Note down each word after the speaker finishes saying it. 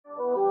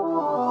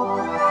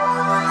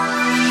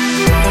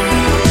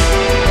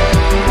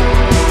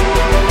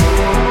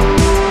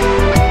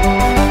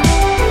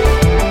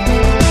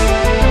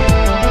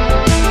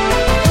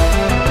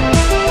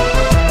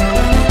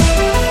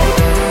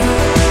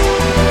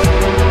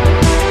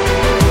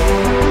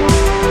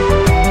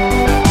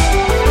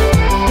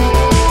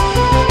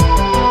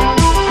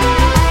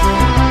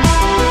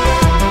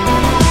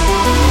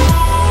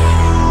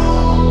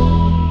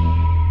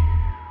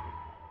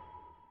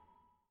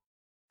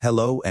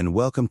Hello and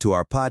welcome to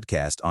our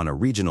podcast on a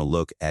regional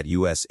look at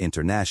U.S.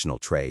 international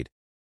trade.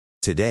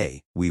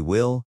 Today, we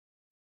will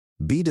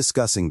be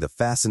discussing the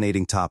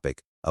fascinating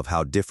topic of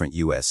how different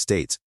U.S.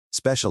 states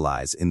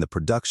specialize in the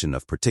production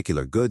of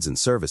particular goods and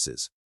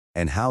services,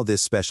 and how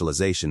this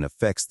specialization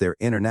affects their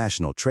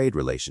international trade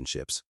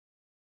relationships.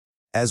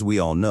 As we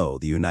all know,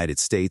 the United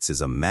States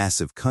is a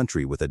massive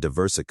country with a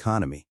diverse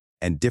economy,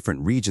 and different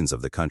regions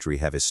of the country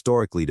have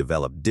historically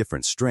developed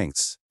different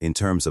strengths in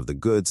terms of the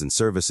goods and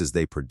services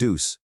they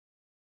produce.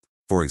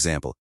 For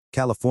example,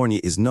 California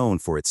is known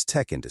for its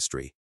tech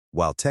industry,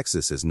 while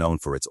Texas is known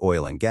for its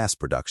oil and gas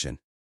production.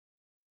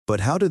 But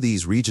how do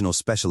these regional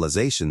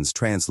specializations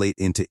translate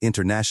into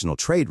international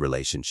trade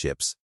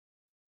relationships?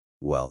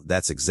 Well,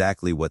 that's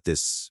exactly what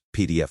this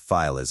PDF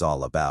file is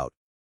all about.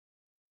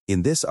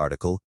 In this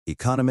article,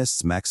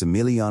 economists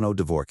Maximiliano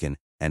Dvorkin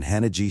and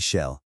Hannah G.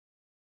 Schell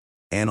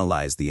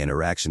analyze the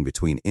interaction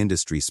between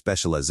industry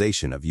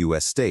specialization of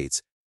U.S.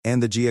 states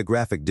and the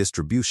geographic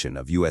distribution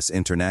of U.S.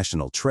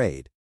 international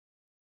trade.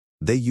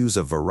 They use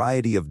a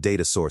variety of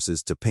data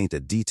sources to paint a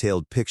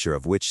detailed picture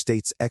of which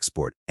states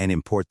export and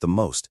import the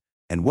most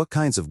and what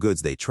kinds of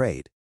goods they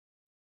trade.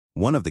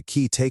 One of the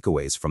key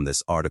takeaways from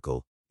this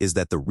article is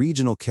that the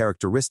regional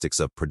characteristics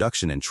of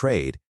production and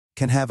trade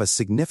can have a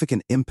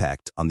significant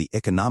impact on the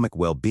economic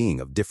well-being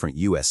of different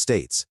U.S.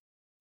 states.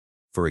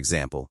 For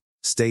example,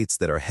 states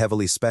that are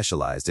heavily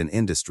specialized in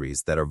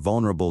industries that are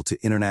vulnerable to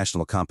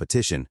international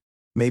competition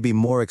may be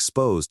more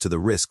exposed to the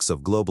risks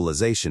of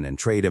globalization and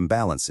trade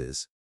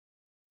imbalances.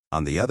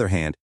 On the other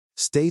hand,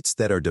 states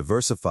that are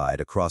diversified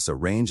across a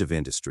range of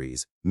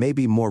industries may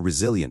be more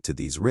resilient to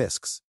these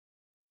risks.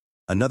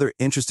 Another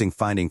interesting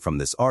finding from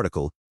this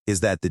article is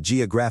that the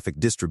geographic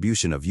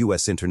distribution of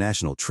U.S.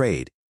 international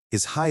trade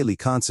is highly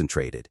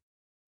concentrated.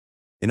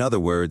 In other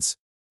words,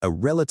 a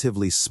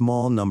relatively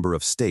small number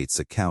of states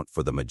account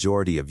for the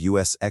majority of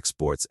U.S.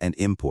 exports and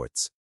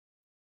imports.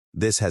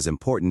 This has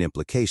important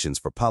implications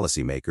for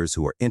policymakers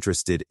who are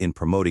interested in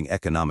promoting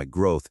economic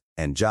growth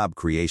and job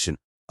creation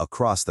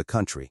across the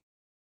country.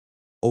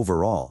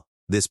 Overall,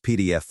 this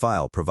PDF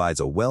file provides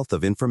a wealth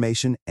of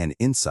information and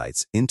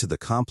insights into the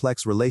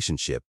complex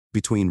relationship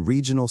between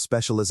regional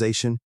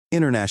specialization,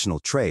 international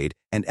trade,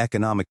 and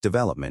economic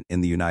development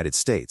in the United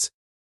States.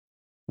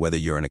 Whether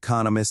you're an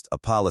economist, a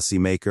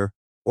policymaker,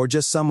 or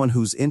just someone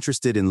who's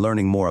interested in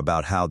learning more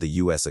about how the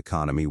U.S.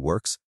 economy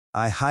works,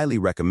 I highly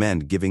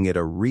recommend giving it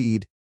a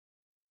read.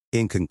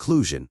 In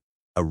conclusion,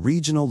 a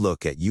regional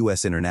look at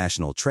U.S.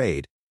 international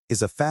trade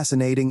is a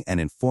fascinating and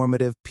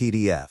informative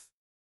PDF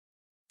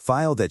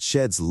file that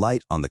sheds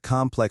light on the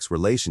complex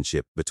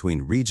relationship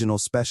between regional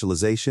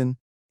specialization,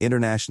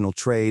 international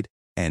trade,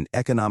 and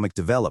economic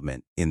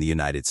development in the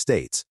United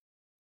States.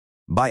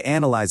 By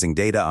analyzing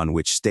data on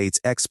which states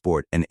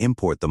export and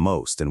import the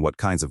most and what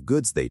kinds of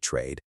goods they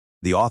trade,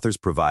 the authors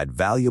provide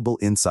valuable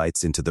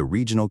insights into the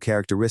regional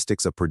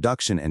characteristics of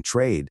production and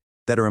trade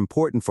that are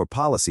important for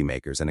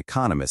policymakers and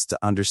economists to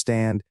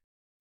understand.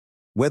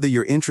 Whether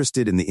you're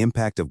interested in the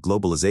impact of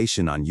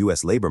globalization on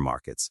U.S. labor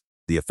markets,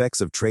 the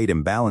effects of trade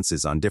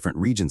imbalances on different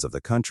regions of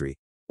the country,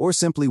 or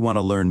simply want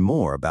to learn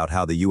more about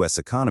how the U.S.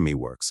 economy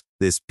works,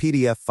 this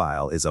PDF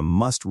file is a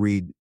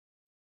must-read.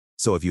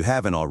 So if you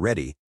haven't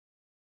already,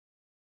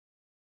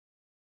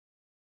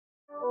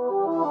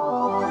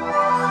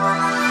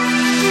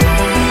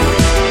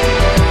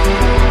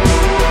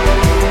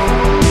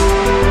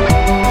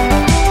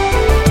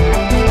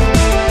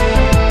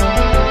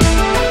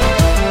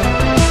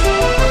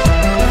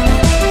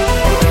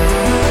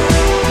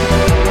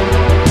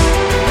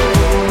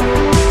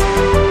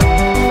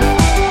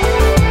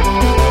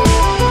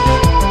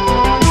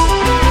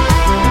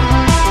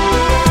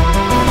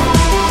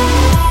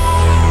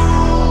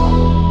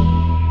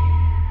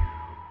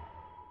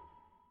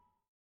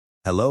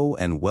 hello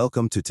and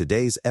welcome to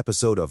today's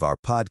episode of our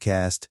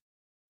podcast.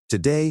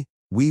 Today,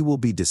 we will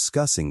be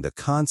discussing the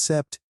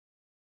concept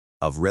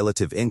of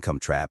relative income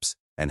traps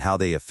and how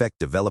they affect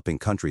developing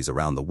countries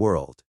around the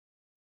world.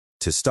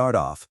 To start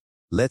off,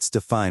 let's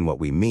define what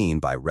we mean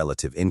by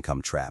relative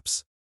income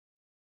traps.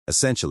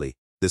 Essentially,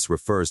 this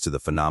refers to the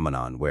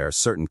phenomenon where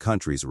certain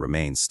countries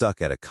remain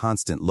stuck at a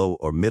constant low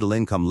or middle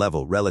income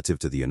level relative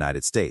to the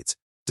United States,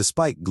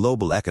 despite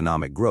global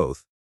economic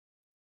growth.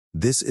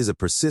 This is a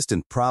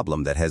persistent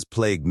problem that has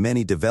plagued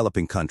many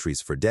developing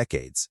countries for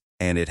decades,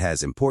 and it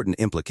has important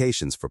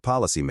implications for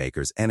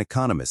policymakers and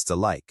economists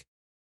alike.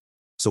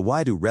 So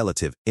why do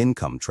relative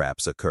income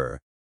traps occur?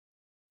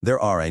 There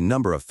are a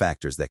number of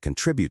factors that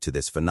contribute to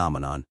this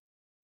phenomenon.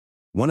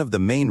 One of the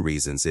main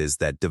reasons is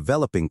that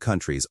developing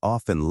countries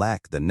often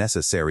lack the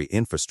necessary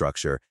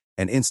infrastructure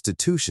and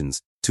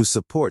institutions to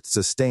support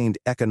sustained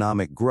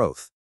economic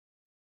growth.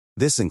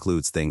 This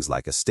includes things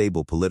like a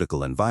stable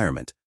political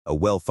environment, a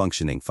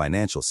well-functioning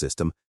financial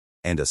system,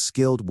 and a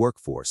skilled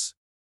workforce.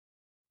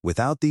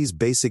 Without these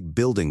basic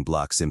building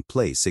blocks in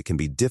place, it can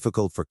be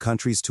difficult for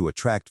countries to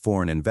attract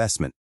foreign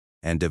investment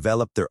and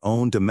develop their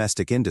own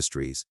domestic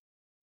industries.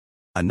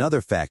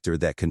 Another factor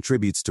that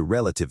contributes to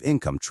relative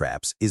income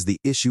traps is the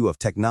issue of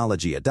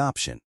technology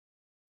adoption.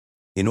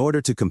 In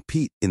order to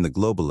compete in the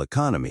global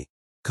economy,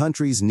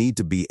 countries need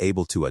to be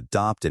able to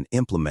adopt and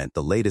implement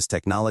the latest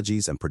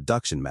technologies and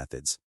production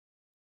methods.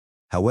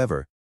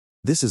 However,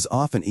 this is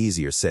often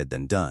easier said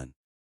than done.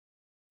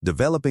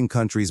 Developing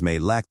countries may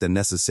lack the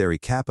necessary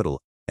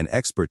capital and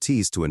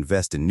expertise to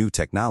invest in new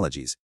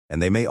technologies,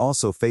 and they may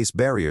also face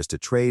barriers to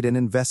trade and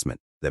investment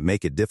that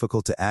make it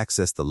difficult to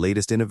access the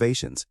latest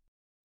innovations.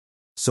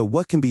 So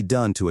what can be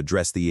done to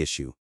address the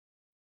issue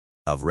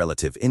of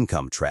relative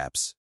income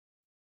traps?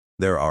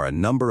 There are a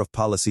number of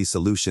policy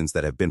solutions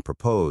that have been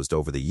proposed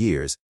over the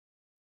years.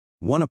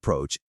 One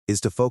approach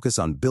is to focus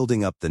on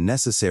building up the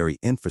necessary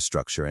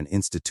infrastructure and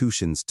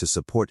institutions to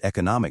support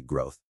economic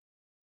growth.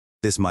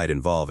 This might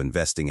involve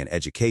investing in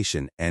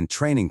education and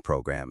training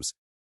programs,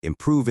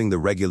 improving the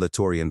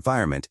regulatory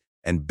environment,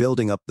 and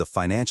building up the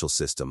financial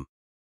system.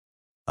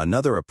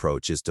 Another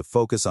approach is to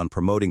focus on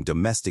promoting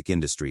domestic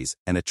industries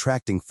and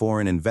attracting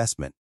foreign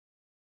investment.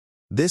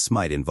 This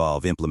might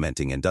involve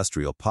implementing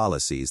industrial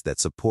policies that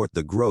support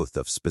the growth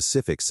of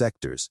specific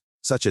sectors,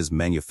 such as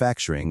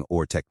manufacturing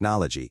or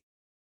technology.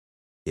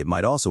 It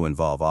might also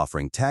involve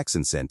offering tax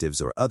incentives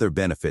or other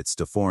benefits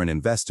to foreign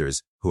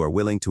investors who are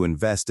willing to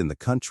invest in the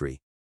country.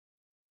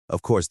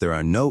 Of course, there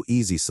are no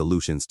easy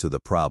solutions to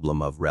the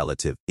problem of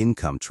relative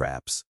income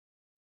traps.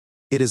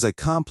 It is a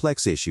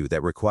complex issue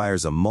that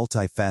requires a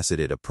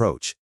multifaceted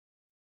approach.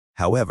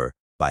 However,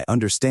 by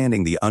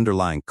understanding the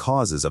underlying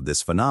causes of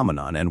this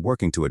phenomenon and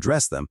working to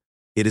address them,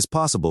 it is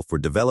possible for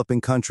developing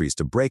countries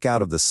to break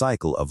out of the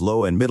cycle of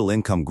low and middle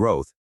income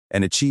growth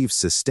and achieve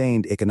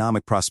sustained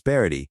economic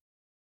prosperity.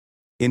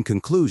 In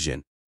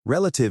conclusion,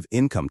 relative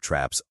income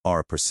traps are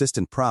a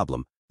persistent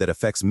problem that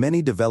affects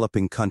many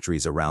developing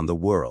countries around the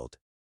world.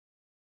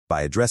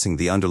 By addressing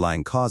the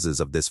underlying causes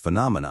of this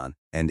phenomenon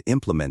and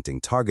implementing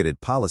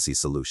targeted policy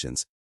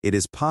solutions, it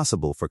is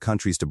possible for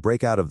countries to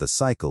break out of the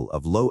cycle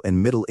of low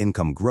and middle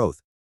income growth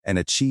and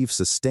achieve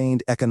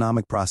sustained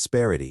economic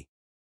prosperity.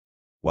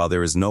 While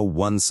there is no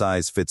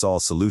one-size-fits-all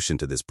solution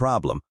to this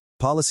problem,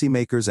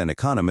 policymakers and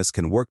economists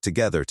can work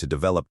together to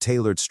develop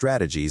tailored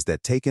strategies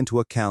that take into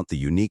account the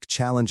unique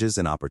challenges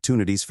and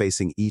opportunities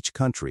facing each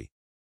country.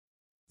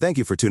 Thank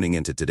you for tuning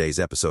into today's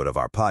episode of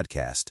our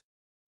podcast.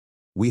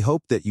 We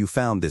hope that you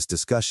found this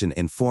discussion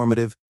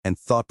informative and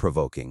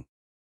thought-provoking.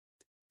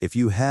 If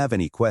you have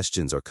any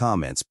questions or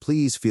comments,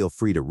 please feel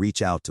free to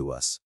reach out to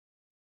us.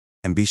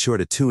 And be sure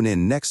to tune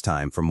in next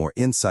time for more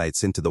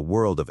insights into the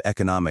world of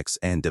economics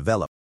and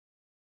development.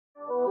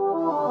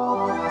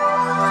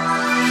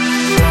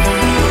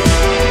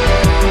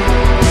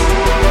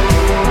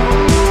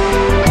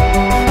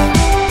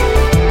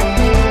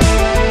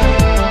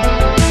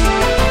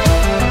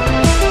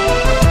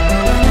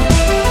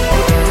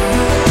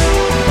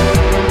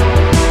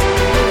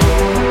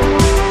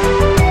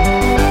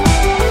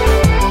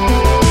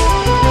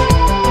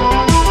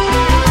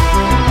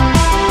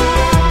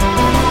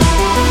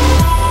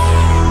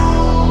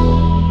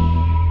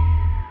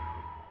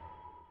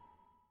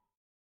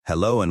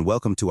 Hello and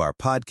welcome to our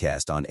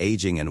podcast on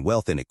aging and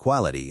wealth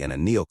inequality and a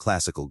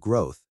neoclassical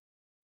growth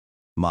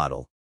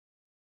model.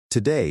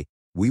 Today,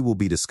 we will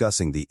be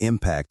discussing the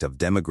impact of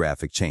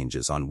demographic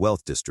changes on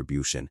wealth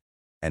distribution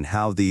and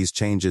how these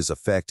changes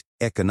affect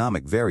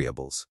economic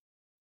variables.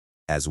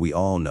 As we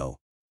all know,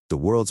 the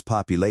world's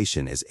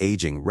population is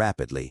aging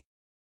rapidly.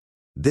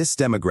 This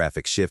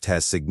demographic shift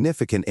has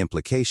significant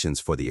implications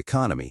for the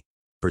economy,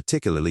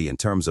 particularly in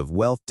terms of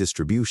wealth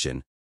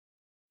distribution.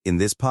 In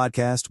this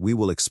podcast, we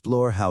will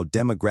explore how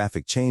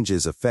demographic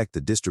changes affect the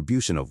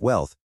distribution of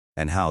wealth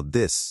and how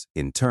this,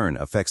 in turn,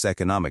 affects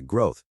economic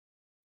growth.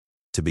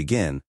 To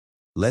begin,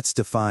 let's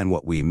define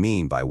what we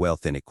mean by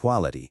wealth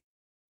inequality.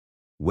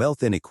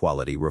 Wealth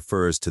inequality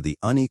refers to the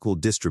unequal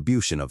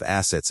distribution of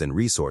assets and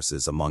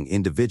resources among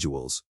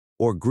individuals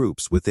or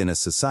groups within a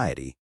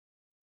society.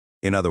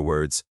 In other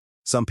words,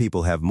 some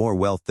people have more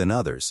wealth than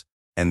others,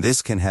 and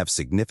this can have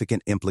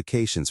significant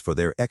implications for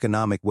their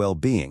economic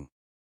well-being.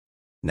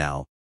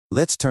 Now,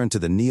 let's turn to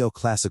the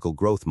neoclassical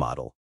growth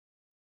model.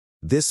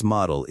 This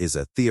model is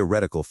a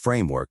theoretical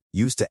framework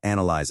used to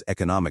analyze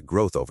economic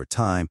growth over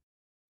time.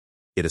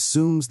 It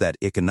assumes that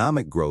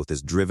economic growth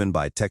is driven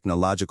by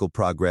technological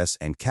progress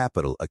and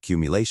capital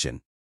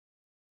accumulation.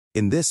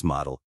 In this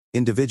model,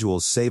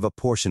 individuals save a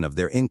portion of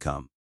their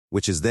income,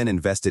 which is then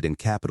invested in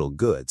capital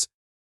goods.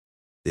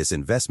 This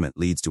investment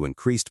leads to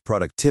increased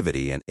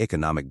productivity and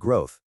economic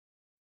growth.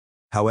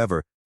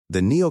 However, the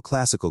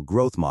neoclassical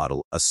growth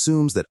model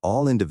assumes that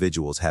all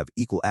individuals have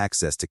equal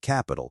access to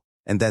capital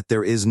and that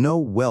there is no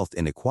wealth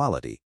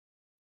inequality.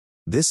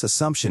 This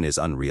assumption is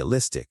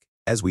unrealistic,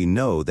 as we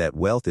know that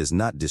wealth is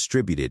not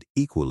distributed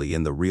equally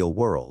in the real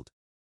world.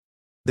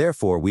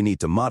 Therefore, we need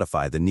to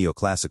modify the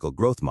neoclassical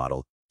growth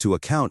model to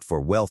account for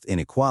wealth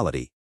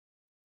inequality.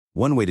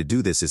 One way to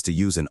do this is to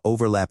use an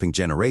overlapping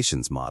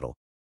generations model.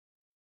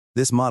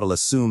 This model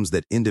assumes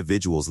that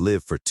individuals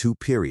live for 2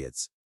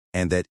 periods,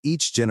 and that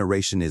each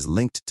generation is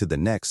linked to the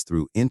next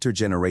through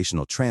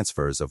intergenerational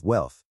transfers of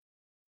wealth.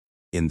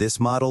 In this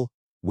model,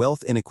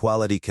 wealth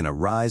inequality can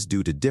arise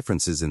due to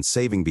differences in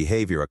saving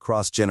behavior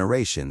across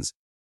generations.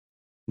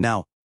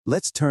 Now,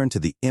 let's turn to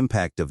the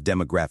impact of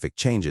demographic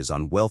changes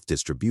on wealth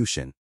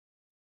distribution.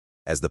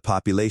 As the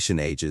population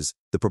ages,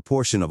 the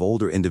proportion of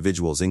older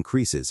individuals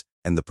increases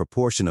and the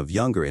proportion of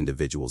younger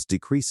individuals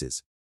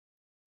decreases.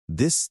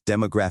 This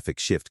demographic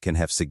shift can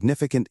have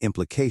significant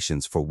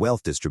implications for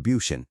wealth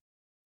distribution.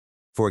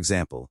 For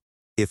example,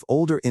 if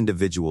older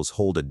individuals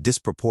hold a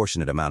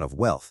disproportionate amount of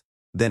wealth,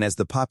 then as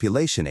the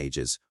population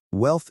ages,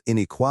 wealth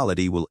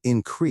inequality will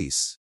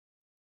increase.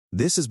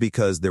 This is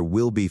because there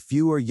will be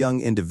fewer young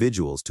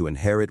individuals to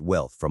inherit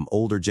wealth from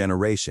older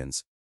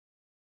generations.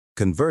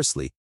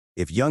 Conversely,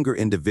 if younger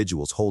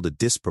individuals hold a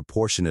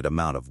disproportionate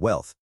amount of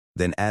wealth,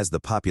 then as the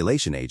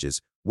population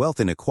ages, wealth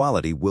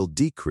inequality will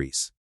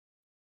decrease.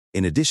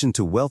 In addition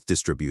to wealth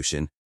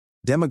distribution,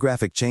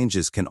 demographic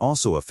changes can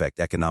also affect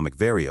economic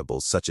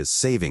variables such as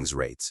savings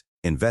rates,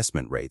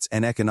 investment rates,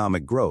 and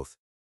economic growth.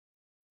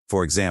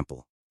 For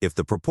example, if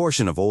the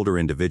proportion of older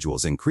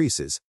individuals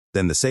increases,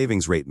 then the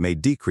savings rate may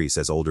decrease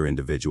as older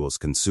individuals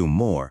consume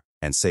more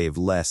and save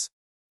less.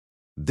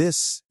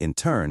 This, in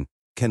turn,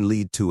 can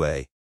lead to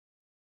a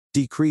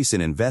decrease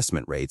in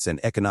investment rates and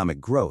economic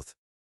growth.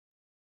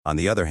 On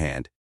the other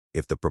hand,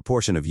 if the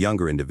proportion of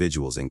younger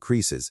individuals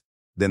increases,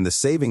 then the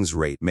savings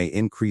rate may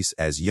increase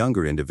as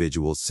younger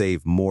individuals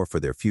save more for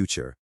their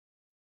future.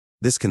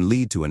 This can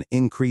lead to an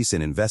increase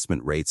in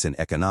investment rates and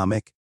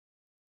economic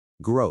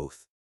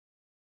growth.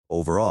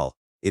 Overall,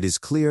 it is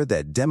clear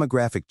that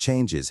demographic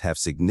changes have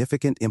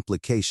significant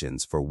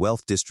implications for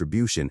wealth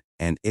distribution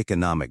and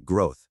economic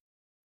growth.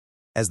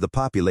 As the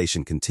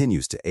population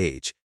continues to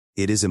age,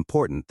 it is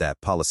important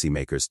that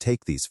policymakers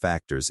take these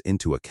factors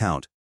into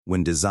account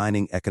when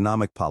designing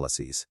economic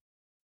policies.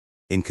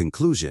 In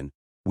conclusion,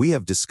 we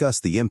have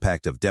discussed the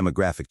impact of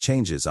demographic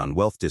changes on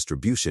wealth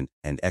distribution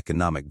and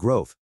economic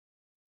growth.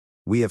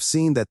 We have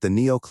seen that the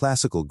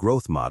neoclassical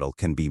growth model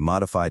can be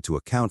modified to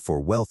account for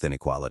wealth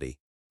inequality,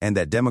 and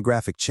that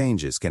demographic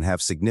changes can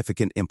have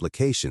significant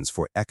implications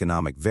for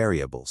economic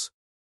variables.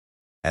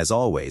 As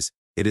always,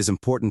 it is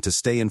important to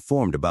stay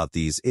informed about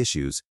these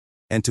issues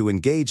and to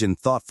engage in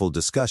thoughtful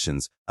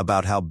discussions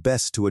about how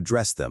best to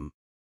address them.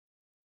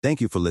 Thank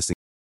you for listening.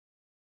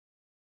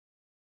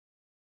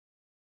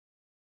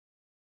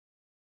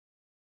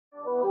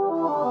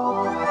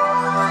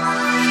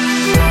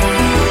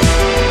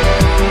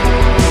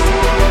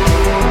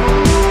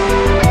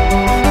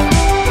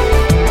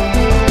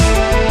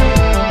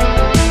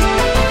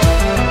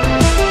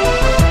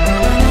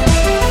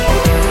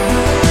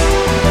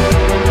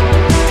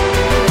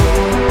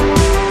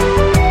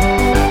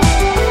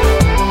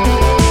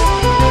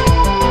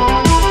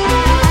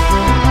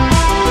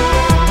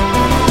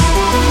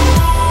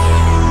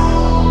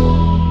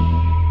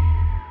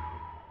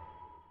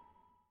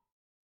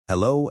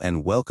 Hello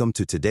and welcome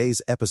to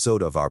today's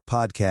episode of our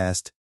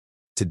podcast.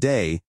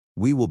 Today,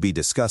 we will be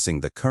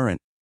discussing the current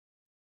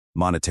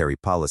monetary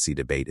policy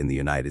debate in the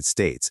United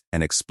States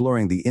and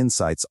exploring the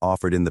insights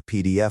offered in the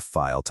PDF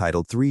file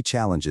titled 3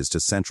 Challenges to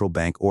Central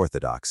Bank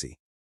Orthodoxy.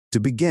 To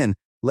begin,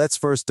 let's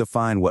first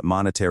define what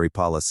monetary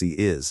policy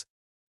is.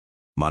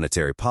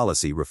 Monetary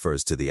policy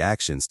refers to the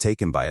actions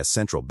taken by a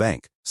central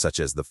bank, such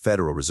as the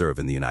Federal Reserve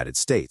in the United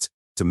States,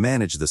 to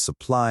manage the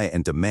supply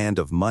and demand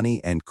of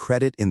money and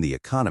credit in the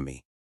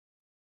economy.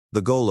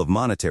 The goal of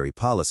monetary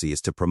policy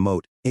is to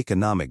promote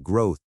economic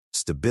growth,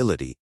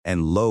 stability,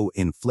 and low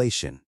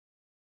inflation.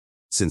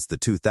 Since the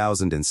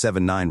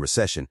 2007-09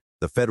 recession,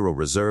 the Federal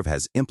Reserve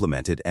has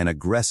implemented an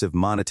aggressive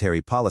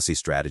monetary policy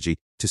strategy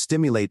to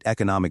stimulate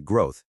economic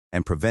growth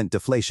and prevent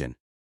deflation.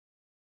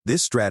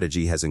 This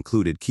strategy has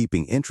included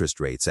keeping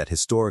interest rates at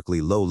historically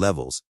low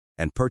levels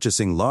and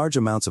purchasing large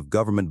amounts of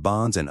government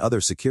bonds and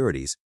other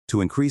securities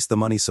to increase the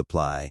money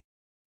supply.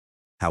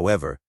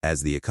 However,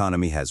 as the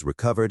economy has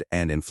recovered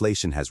and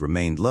inflation has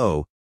remained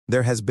low,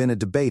 there has been a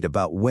debate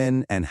about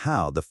when and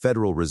how the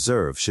Federal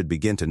Reserve should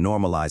begin to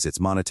normalize its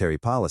monetary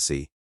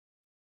policy.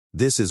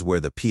 This is where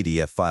the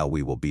PDF file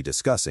we will be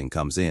discussing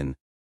comes in.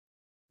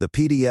 The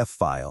PDF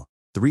file,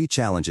 3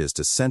 Challenges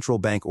to Central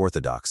Bank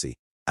Orthodoxy,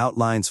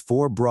 outlines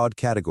 4 broad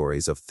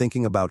categories of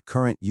thinking about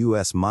current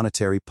U.S.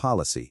 monetary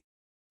policy.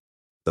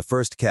 The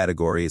first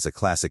category is a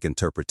classic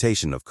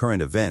interpretation of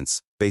current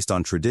events based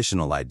on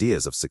traditional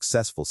ideas of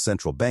successful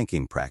central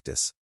banking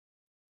practice.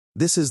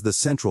 This is the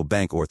central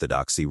bank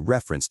orthodoxy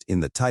referenced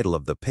in the title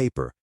of the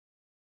paper.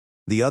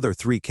 The other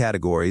 3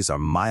 categories are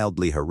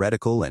mildly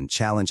heretical and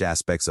challenge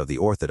aspects of the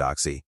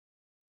orthodoxy.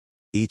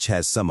 Each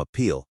has some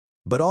appeal,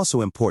 but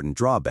also important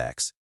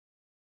drawbacks.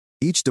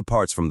 Each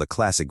departs from the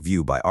classic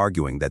view by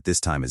arguing that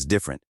this time is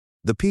different.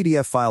 The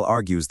PDF file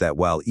argues that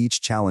while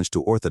each challenge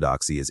to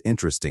orthodoxy is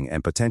interesting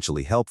and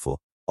potentially helpful,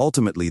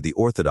 ultimately the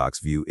orthodox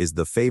view is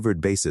the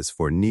favored basis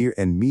for near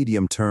and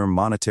medium-term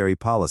monetary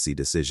policy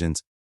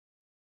decisions.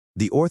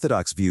 The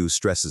orthodox view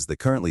stresses the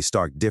currently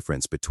stark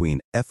difference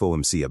between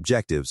FOMC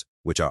objectives,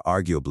 which are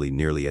arguably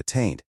nearly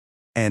attained,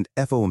 and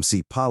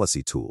FOMC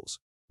policy tools,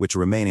 which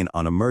remain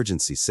on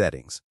emergency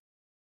settings.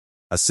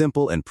 A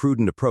simple and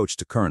prudent approach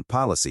to current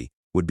policy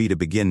would be to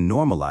begin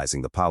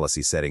normalizing the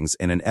policy settings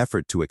in an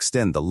effort to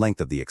extend the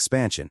length of the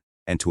expansion,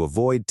 and to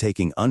avoid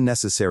taking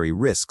unnecessary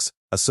risks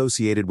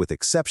associated with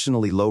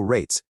exceptionally low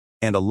rates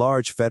and a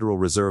large Federal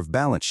Reserve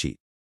balance sheet.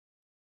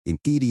 The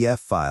PDF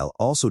file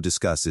also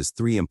discusses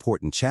 3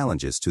 important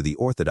challenges to the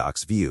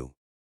orthodox view.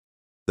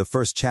 The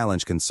first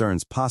challenge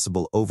concerns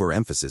possible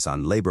overemphasis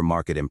on labor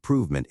market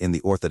improvement in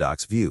the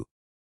orthodox view.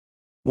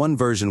 One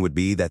version would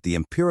be that the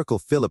empirical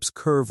Phillips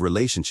curve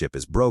relationship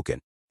is broken,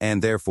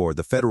 and therefore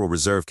the Federal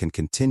Reserve can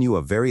continue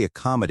a very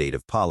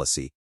accommodative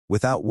policy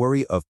without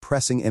worry of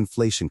pressing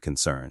inflation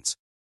concerns.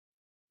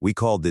 We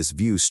called this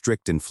view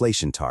strict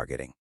inflation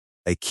targeting.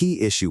 A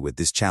key issue with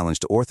this challenge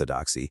to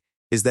orthodoxy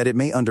is that it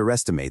may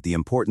underestimate the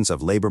importance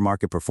of labor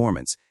market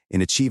performance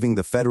in achieving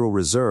the Federal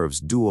Reserve's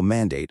dual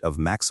mandate of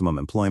maximum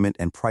employment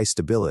and price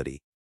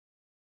stability.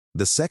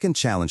 The second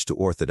challenge to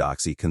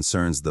orthodoxy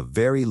concerns the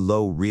very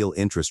low real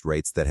interest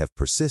rates that have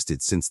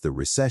persisted since the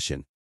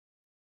recession.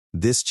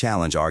 This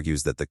challenge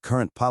argues that the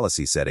current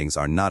policy settings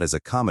are not as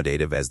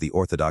accommodative as the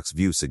orthodox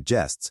view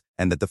suggests,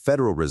 and that the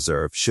Federal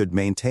Reserve should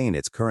maintain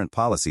its current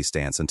policy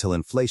stance until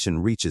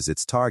inflation reaches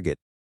its target.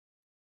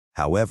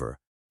 However,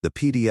 the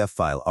PDF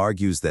file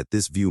argues that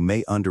this view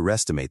may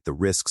underestimate the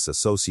risks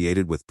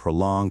associated with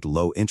prolonged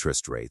low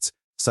interest rates,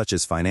 such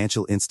as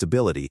financial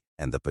instability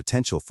and the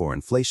potential for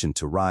inflation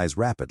to rise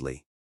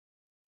rapidly.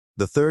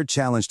 The third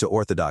challenge to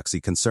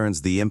orthodoxy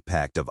concerns the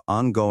impact of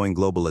ongoing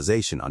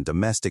globalization on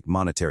domestic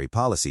monetary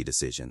policy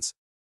decisions.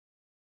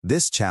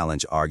 This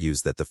challenge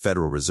argues that the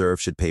Federal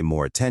Reserve should pay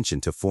more attention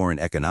to foreign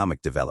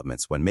economic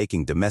developments when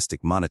making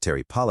domestic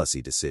monetary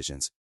policy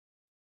decisions.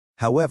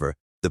 However,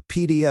 the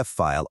PDF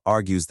file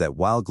argues that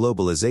while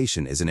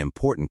globalization is an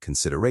important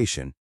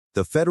consideration,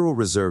 the Federal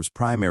Reserve's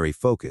primary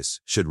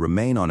focus should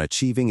remain on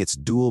achieving its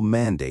dual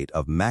mandate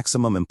of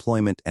maximum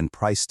employment and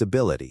price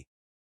stability.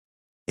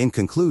 In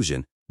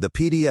conclusion, the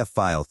PDF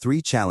file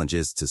 3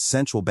 Challenges to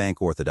Central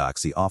Bank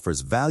Orthodoxy offers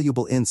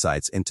valuable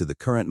insights into the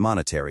current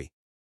monetary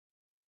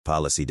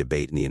policy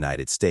debate in the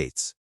United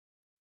States.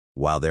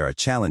 While there are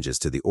challenges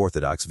to the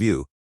orthodox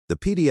view, the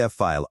PDF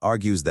file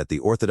argues that the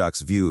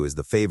orthodox view is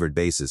the favored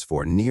basis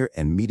for near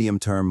and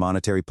medium-term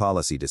monetary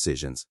policy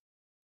decisions.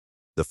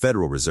 The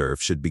Federal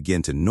Reserve should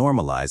begin to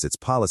normalize its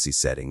policy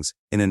settings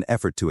in an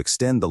effort to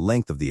extend the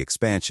length of the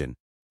expansion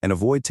and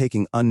avoid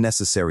taking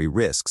unnecessary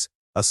risks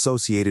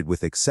associated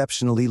with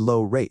exceptionally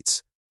low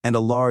rates and a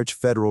large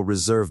Federal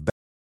Reserve balance.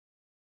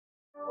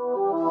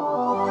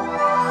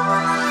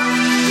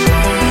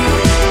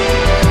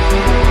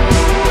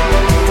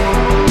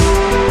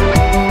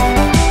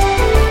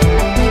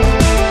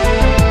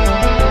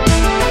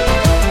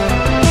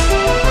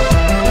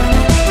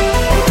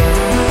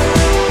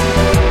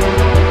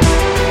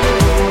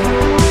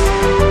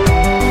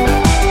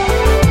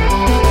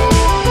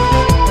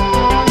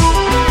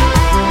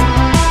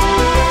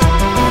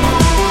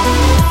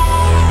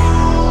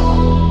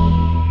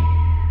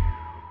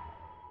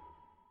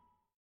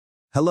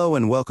 Hello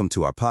and welcome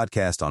to our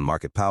podcast on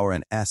market power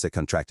and asset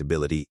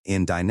contractibility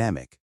in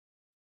dynamic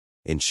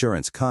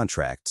insurance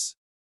contracts.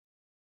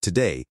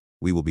 Today,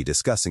 we will be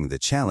discussing the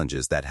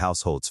challenges that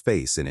households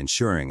face in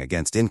insuring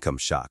against income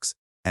shocks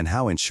and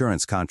how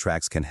insurance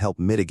contracts can help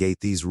mitigate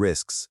these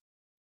risks.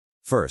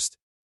 First,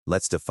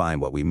 let's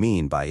define what we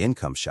mean by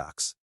income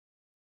shocks.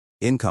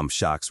 Income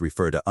shocks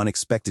refer to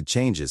unexpected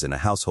changes in a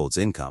household's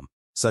income,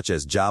 such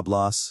as job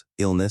loss,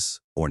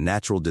 illness, or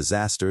natural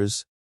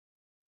disasters.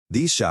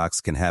 These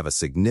shocks can have a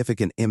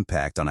significant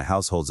impact on a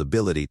household's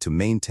ability to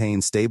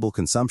maintain stable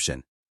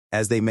consumption,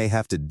 as they may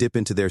have to dip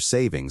into their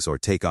savings or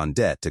take on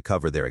debt to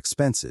cover their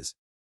expenses.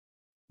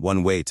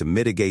 One way to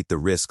mitigate the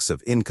risks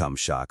of income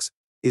shocks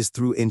is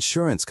through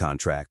insurance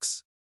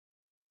contracts.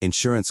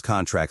 Insurance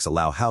contracts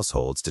allow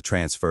households to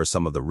transfer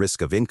some of the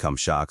risk of income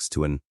shocks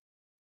to an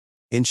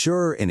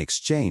insurer in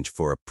exchange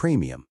for a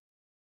premium.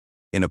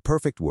 In a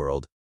perfect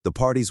world, the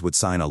parties would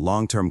sign a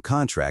long-term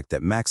contract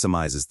that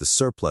maximizes the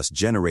surplus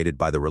generated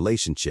by the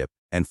relationship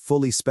and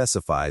fully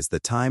specifies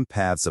the time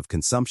paths of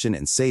consumption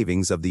and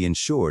savings of the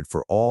insured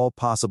for all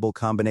possible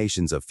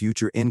combinations of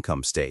future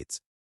income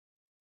states.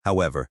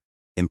 However,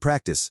 in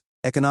practice,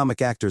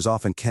 economic actors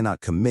often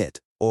cannot commit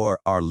or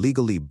are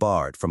legally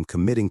barred from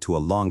committing to a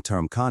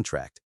long-term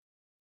contract.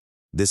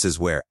 This is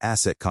where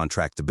asset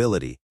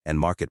contractibility and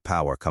market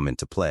power come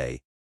into play.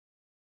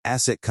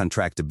 Asset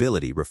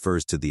contractibility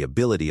refers to the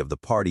ability of the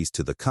parties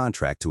to the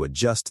contract to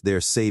adjust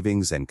their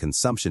savings and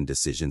consumption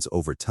decisions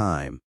over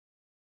time.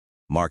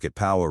 Market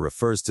power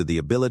refers to the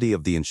ability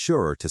of the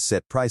insurer to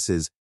set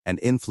prices and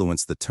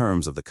influence the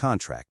terms of the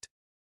contract.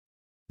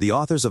 The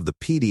authors of the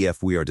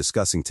PDF we are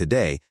discussing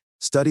today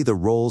study the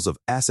roles of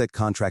asset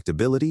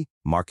contractibility,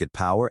 market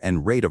power,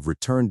 and rate of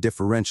return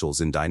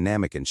differentials in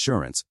dynamic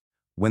insurance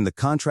when the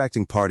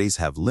contracting parties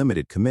have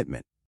limited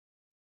commitment.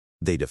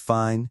 They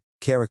define,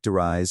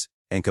 characterize,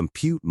 and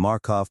compute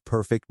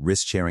Markov-perfect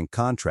risk-sharing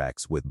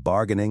contracts with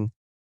bargaining.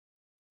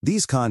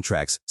 These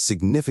contracts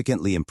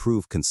significantly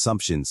improve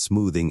consumption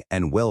smoothing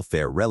and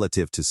welfare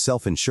relative to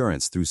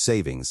self-insurance through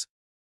savings.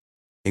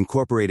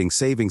 Incorporating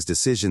savings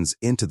decisions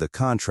into the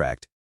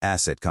contract,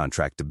 asset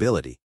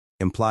contractibility,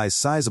 implies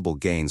sizable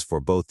gains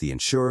for both the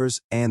insurers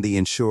and the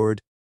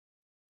insured.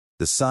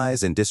 the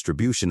size and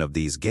distribution of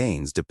these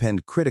gains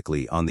depend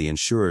critically on the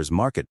insurer's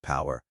market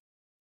power.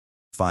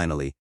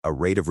 Finally, a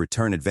rate of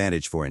return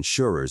advantage for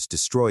insurers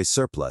destroys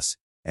surplus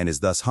and is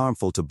thus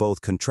harmful to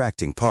both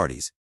contracting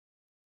parties.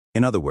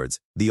 In other words,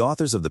 the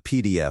authors of the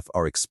PDF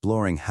are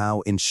exploring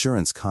how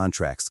insurance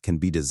contracts can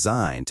be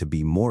designed to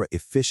be more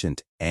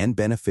efficient and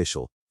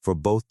beneficial for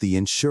both the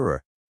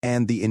insurer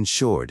and the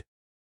insured.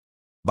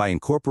 By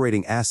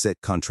incorporating asset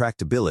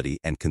contractability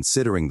and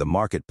considering the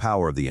market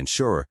power of the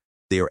insurer,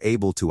 they are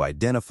able to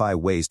identify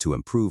ways to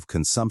improve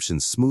consumption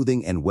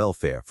smoothing and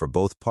welfare for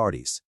both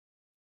parties.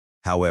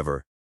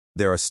 However,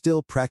 there are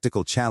still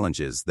practical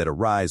challenges that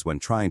arise when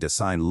trying to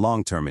sign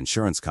long-term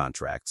insurance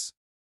contracts.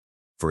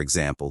 For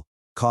example,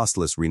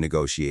 costless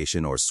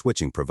renegotiation or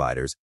switching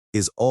providers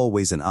is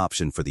always an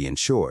option for the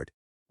insured,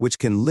 which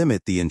can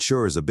limit the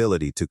insurer's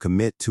ability to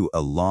commit to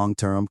a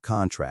long-term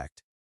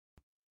contract.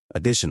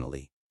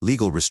 Additionally,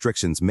 legal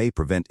restrictions may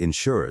prevent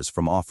insurers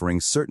from offering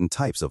certain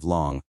types of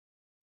long-term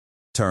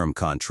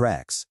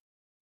contracts.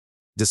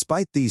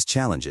 Despite these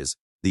challenges,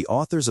 the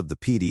authors of the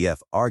PDF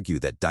argue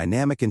that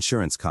dynamic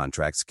insurance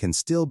contracts can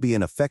still be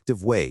an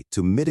effective way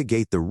to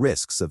mitigate the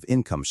risks of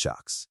income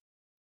shocks.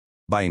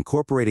 By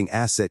incorporating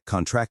asset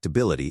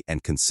contractability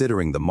and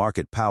considering the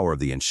market power of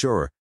the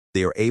insurer,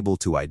 they are able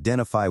to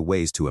identify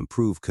ways to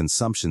improve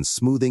consumption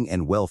smoothing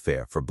and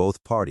welfare for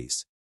both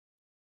parties.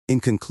 In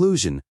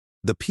conclusion,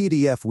 the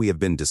PDF we have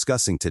been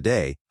discussing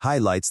today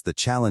highlights the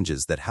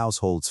challenges that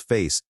households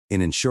face in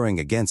insuring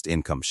against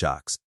income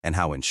shocks and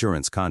how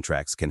insurance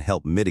contracts can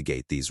help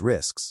mitigate these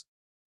risks.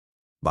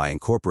 By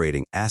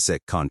incorporating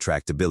asset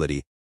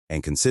contractability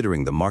and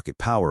considering the market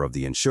power of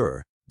the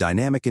insurer,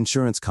 dynamic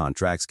insurance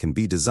contracts can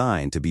be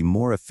designed to be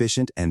more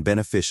efficient and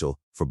beneficial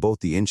for both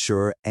the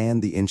insurer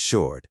and the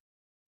insured.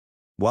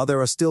 While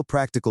there are still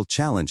practical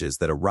challenges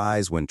that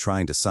arise when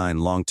trying to sign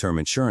long-term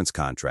insurance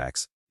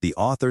contracts, the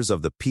authors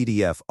of the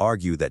PDF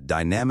argue that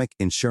dynamic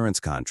insurance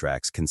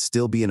contracts can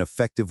still be an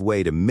effective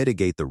way to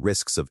mitigate the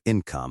risks of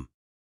income.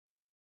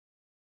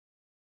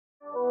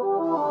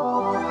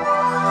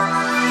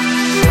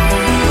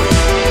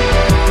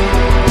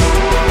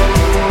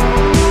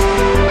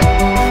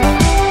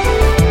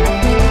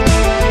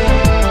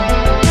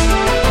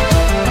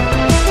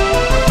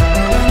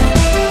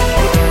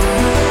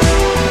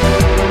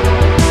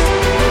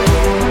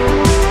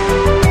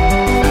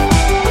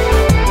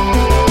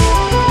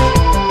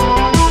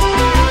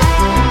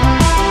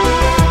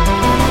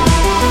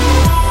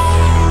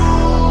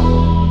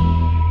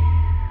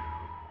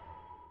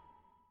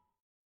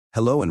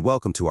 Hello and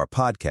welcome to our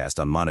podcast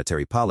on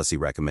monetary policy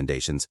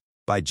recommendations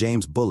by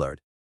James Bullard.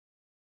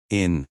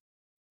 In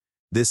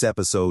this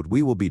episode,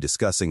 we will be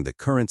discussing the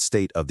current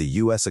state of the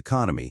U.S.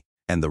 economy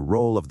and the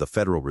role of the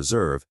Federal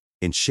Reserve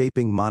in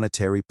shaping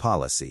monetary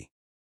policy.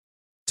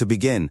 To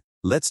begin,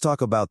 let's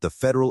talk about the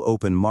Federal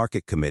Open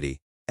Market Committee,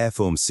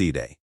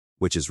 FOMC,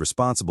 which is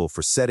responsible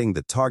for setting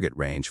the target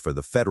range for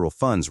the federal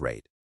funds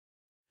rate.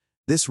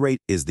 This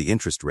rate is the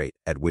interest rate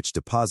at which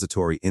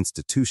depository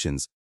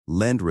institutions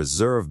lend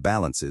reserve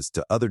balances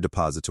to other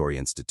depository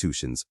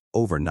institutions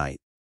overnight.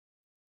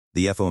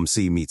 The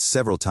FOMC meets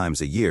several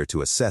times a year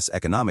to assess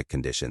economic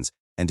conditions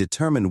and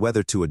determine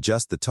whether to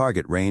adjust the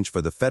target range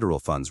for the federal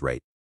funds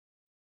rate.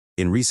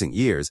 In recent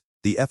years,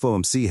 the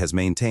FOMC has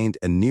maintained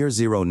a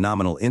near-zero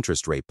nominal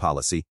interest rate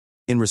policy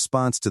in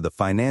response to the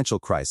financial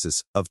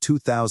crisis of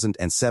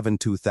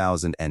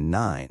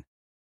 2007-2009.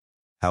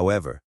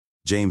 However,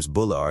 James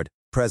Bullard,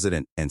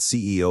 President and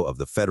CEO of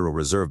the Federal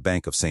Reserve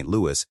Bank of St.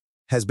 Louis,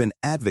 has been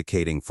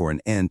advocating for an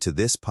end to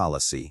this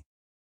policy.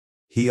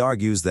 He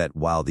argues that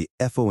while the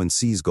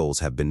FOMC's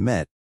goals have been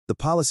met, the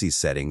policy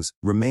settings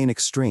remain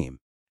extreme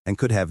and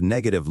could have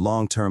negative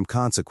long-term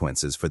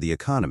consequences for the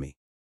economy.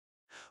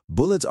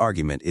 Bullard's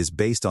argument is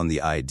based on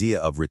the idea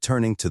of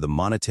returning to the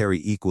monetary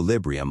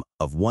equilibrium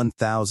of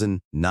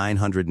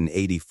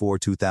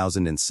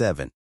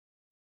 1984-2007.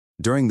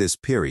 During this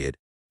period,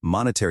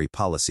 monetary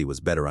policy was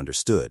better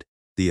understood,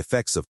 the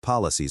effects of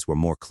policies were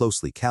more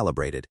closely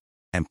calibrated,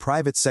 and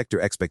private sector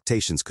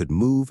expectations could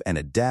move and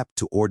adapt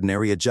to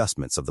ordinary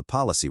adjustments of the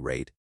policy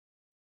rate.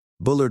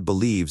 Bullard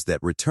believes that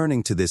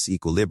returning to this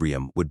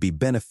equilibrium would be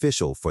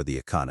beneficial for the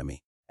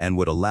economy and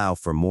would allow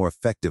for more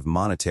effective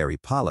monetary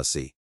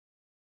policy.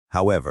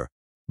 However,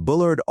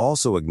 Bullard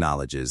also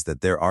acknowledges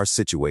that there are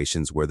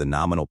situations where the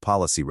nominal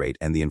policy rate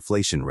and the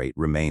inflation rate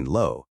remain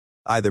low,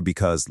 either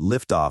because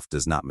liftoff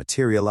does not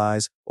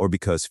materialize or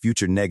because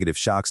future negative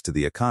shocks to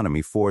the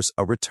economy force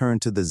a return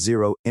to the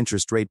zero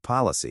interest rate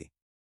policy.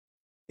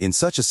 In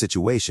such a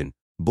situation,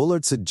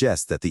 Bullard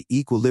suggests that the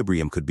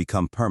equilibrium could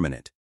become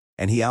permanent,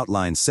 and he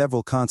outlines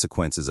several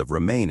consequences of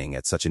remaining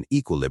at such an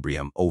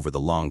equilibrium over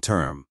the long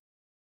term.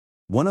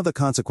 One of the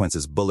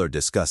consequences Bullard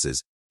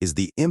discusses is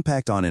the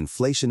impact on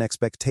inflation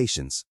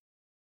expectations.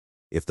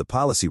 If the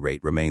policy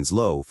rate remains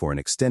low for an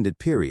extended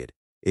period,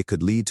 it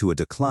could lead to a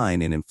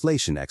decline in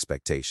inflation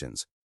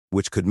expectations,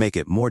 which could make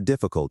it more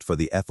difficult for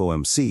the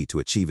FOMC to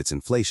achieve its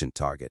inflation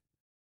target.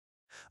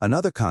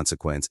 Another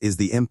consequence is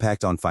the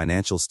impact on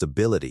financial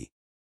stability.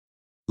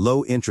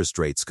 Low interest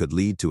rates could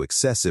lead to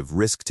excessive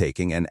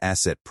risk-taking and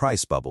asset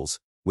price bubbles,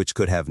 which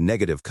could have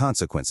negative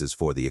consequences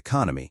for the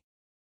economy.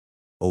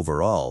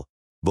 Overall,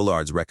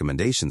 Bullard's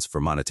recommendations for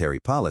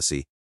monetary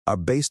policy are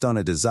based on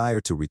a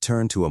desire to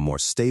return to a more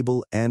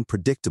stable and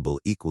predictable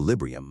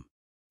equilibrium.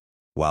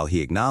 While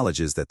he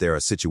acknowledges that there are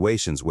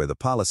situations where the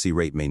policy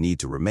rate may need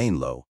to remain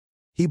low,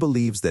 he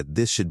believes that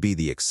this should be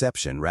the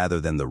exception rather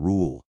than the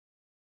rule.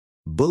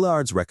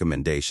 Bullard's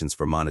recommendations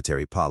for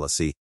monetary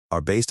policy are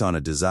based on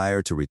a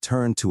desire to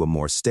return to a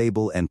more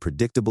stable and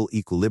predictable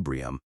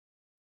equilibrium.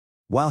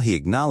 While he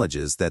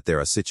acknowledges that there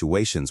are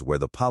situations where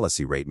the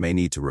policy rate may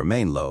need to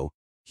remain low,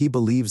 he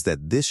believes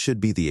that this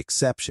should be the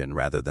exception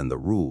rather than the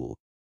rule.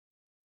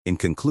 In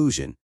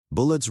conclusion,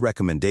 Bullard's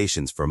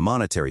recommendations for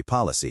monetary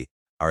policy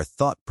are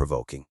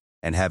thought-provoking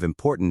and have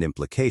important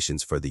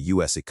implications for the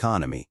U.S.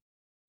 economy.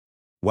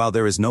 While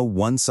there is no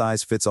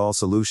one-size-fits-all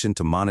solution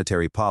to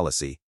monetary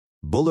policy,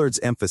 Bullard's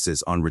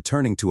emphasis on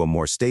returning to a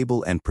more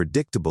stable and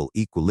predictable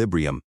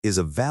equilibrium is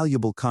a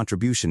valuable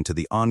contribution to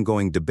the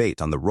ongoing debate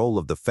on the role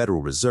of the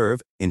Federal Reserve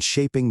in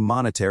shaping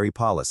monetary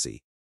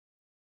policy.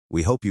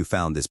 We hope you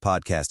found this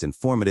podcast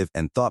informative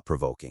and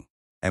thought-provoking,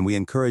 and we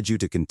encourage you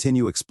to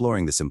continue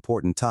exploring this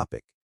important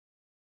topic.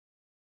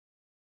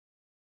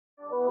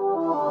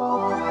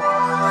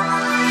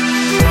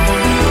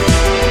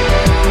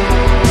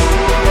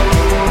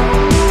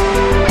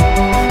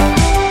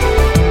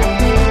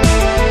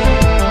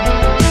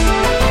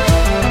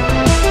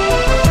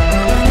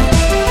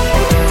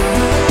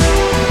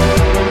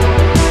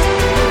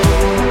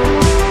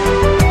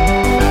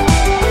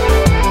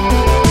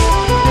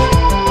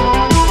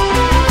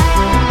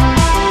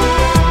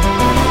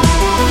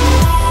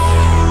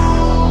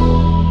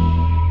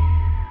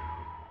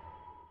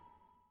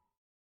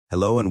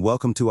 Hello and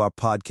welcome to our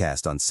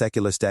podcast on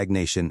secular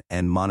stagnation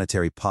and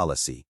monetary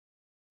policy.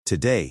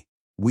 Today,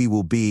 we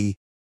will be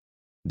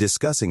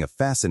discussing a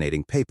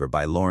fascinating paper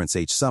by Lawrence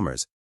H.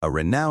 Summers, a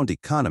renowned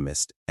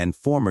economist and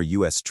former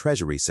U.S.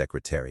 Treasury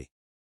Secretary.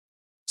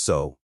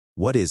 So,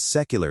 what is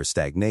secular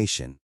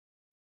stagnation?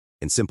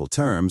 In simple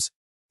terms,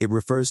 it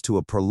refers to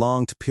a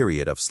prolonged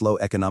period of slow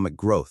economic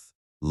growth,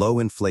 low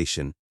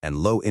inflation, and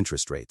low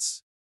interest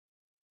rates.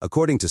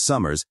 According to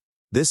Summers,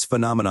 this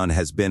phenomenon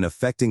has been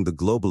affecting the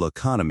global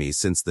economy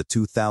since the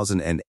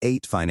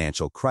 2008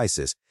 financial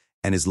crisis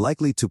and is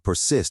likely to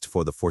persist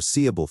for the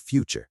foreseeable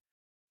future.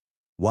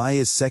 Why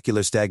is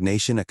secular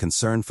stagnation a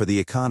concern for the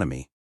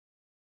economy?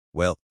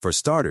 Well, for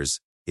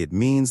starters, it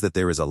means that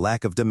there is a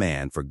lack of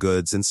demand for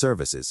goods and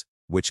services,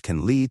 which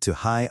can lead to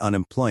high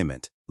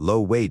unemployment,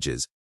 low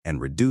wages, and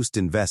reduced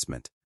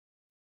investment.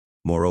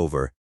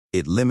 Moreover,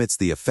 it limits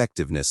the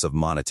effectiveness of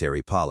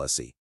monetary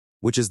policy,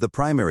 which is the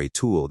primary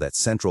tool that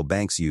central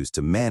banks use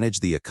to manage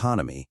the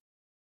economy.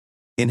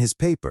 In his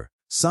paper,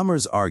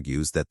 Summers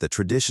argues that the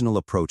traditional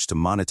approach to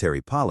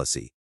monetary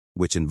policy,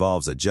 which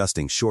involves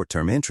adjusting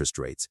short-term interest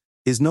rates,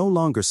 is no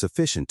longer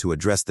sufficient to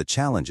address the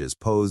challenges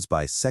posed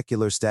by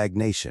secular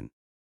stagnation.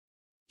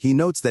 He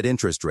notes that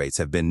interest rates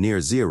have been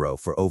near zero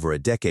for over a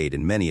decade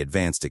in many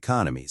advanced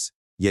economies,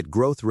 yet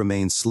growth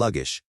remains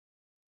sluggish.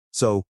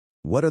 So,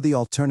 what are the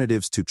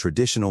alternatives to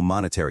traditional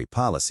monetary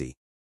policy?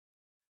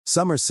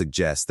 Summers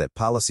suggests that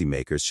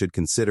policymakers should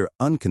consider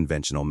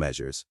unconventional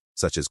measures,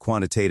 such as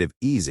quantitative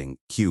easing,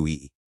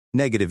 QE,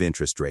 negative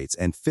interest rates,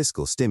 and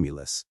fiscal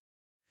stimulus.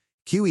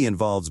 QE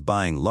involves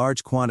buying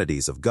large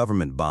quantities of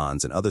government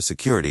bonds and other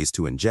securities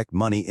to inject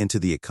money into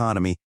the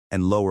economy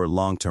and lower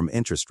long-term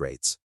interest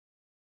rates.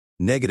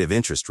 Negative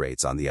interest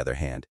rates, on the other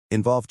hand,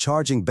 involve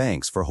charging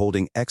banks for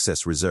holding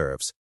excess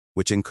reserves,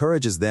 which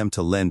encourages them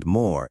to lend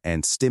more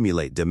and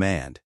stimulate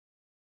demand.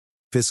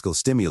 Fiscal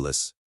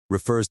stimulus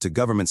refers to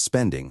government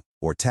spending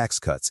or tax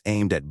cuts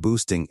aimed at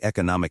boosting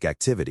economic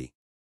activity.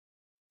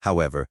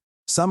 However,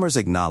 Summers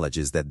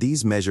acknowledges that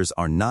these measures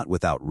are not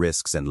without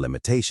risks and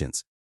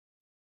limitations.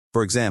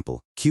 For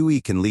example,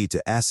 QE can lead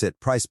to asset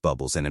price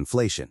bubbles and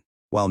inflation,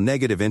 while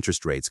negative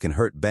interest rates can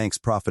hurt banks'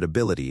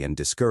 profitability and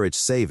discourage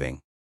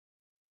saving.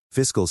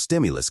 Fiscal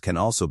stimulus can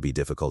also be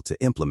difficult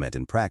to implement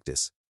in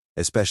practice,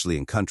 especially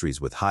in countries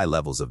with high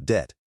levels of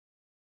debt.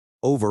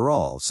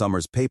 Overall,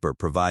 Summers' paper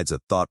provides a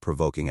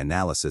thought-provoking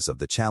analysis of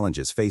the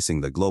challenges facing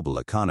the global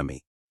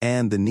economy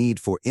and the need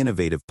for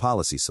innovative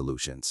policy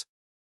solutions.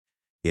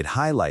 It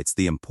highlights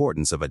the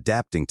importance of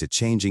adapting to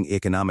changing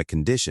economic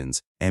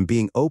conditions and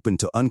being open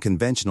to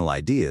unconventional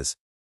ideas.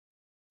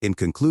 In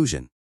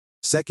conclusion,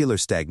 secular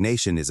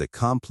stagnation is a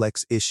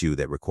complex issue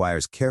that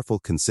requires careful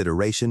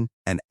consideration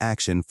and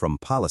action from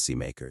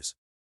policymakers.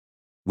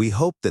 We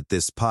hope that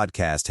this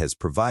podcast has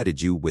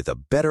provided you with a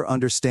better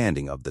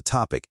understanding of the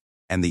topic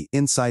and the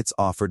insights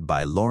offered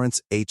by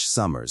Lawrence H.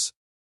 Summers.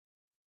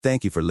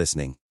 Thank you for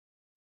listening.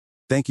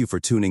 Thank you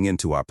for tuning in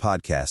to our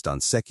podcast on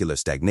secular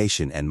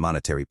stagnation and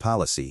monetary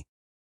policy.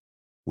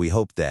 We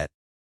hope that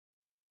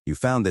you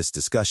found this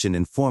discussion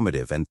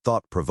informative and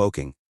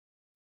thought-provoking.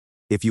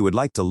 If you would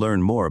like to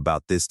learn more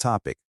about this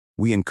topic,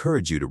 we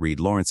encourage you to read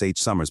Lawrence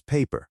H. Summers'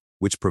 paper,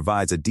 which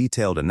provides a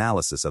detailed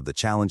analysis of the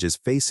challenges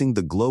facing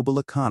the global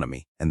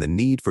economy and the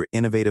need for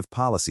innovative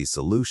policy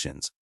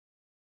solutions.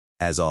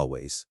 As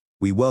always,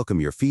 we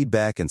welcome your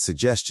feedback and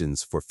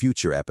suggestions for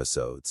future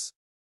episodes.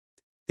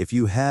 If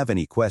you have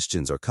any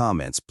questions or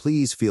comments,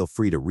 please feel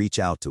free to reach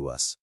out to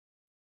us.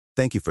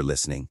 Thank you for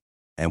listening,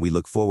 and we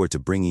look forward to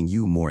bringing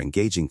you more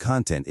engaging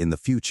content in the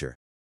future.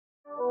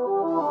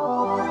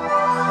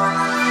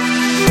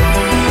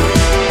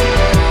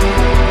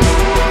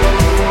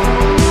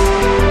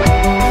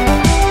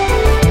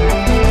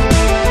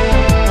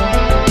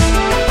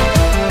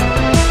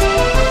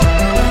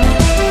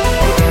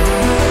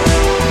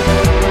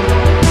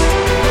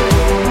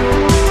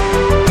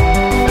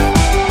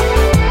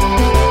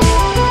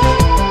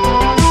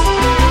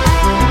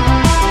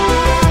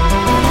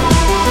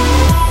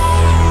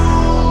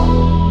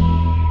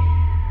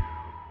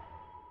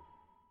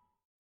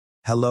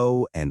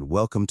 Hello and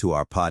welcome to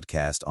our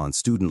podcast on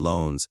student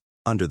loans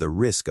under the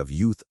risk of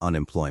youth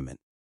unemployment.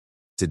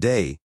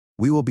 Today,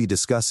 we will be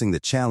discussing the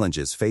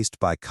challenges faced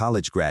by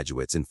college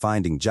graduates in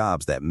finding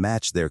jobs that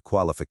match their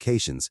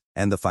qualifications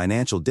and the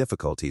financial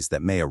difficulties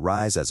that may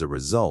arise as a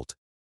result.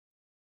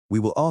 We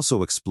will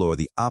also explore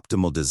the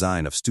optimal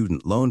design of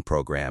student loan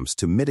programs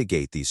to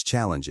mitigate these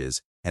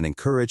challenges and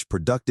encourage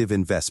productive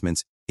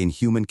investments in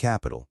human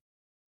capital.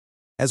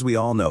 As we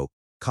all know,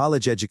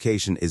 college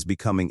education is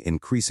becoming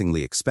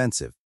increasingly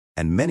expensive,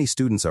 and many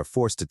students are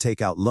forced to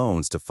take out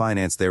loans to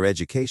finance their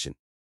education.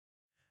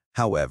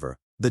 However,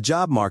 the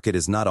job market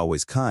is not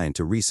always kind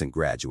to recent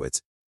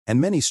graduates, and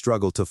many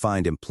struggle to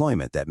find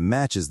employment that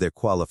matches their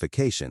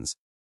qualifications.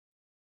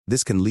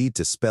 This can lead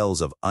to spells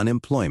of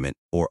unemployment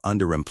or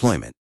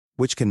underemployment,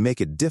 which can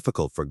make it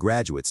difficult for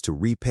graduates to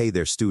repay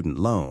their student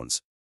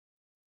loans.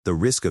 The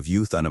risk of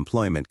youth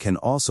unemployment can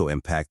also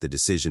impact the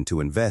decision to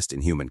invest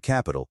in human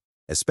capital,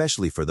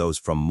 especially for those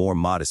from more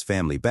modest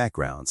family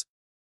backgrounds.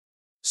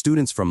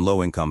 Students from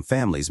low-income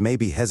families may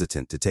be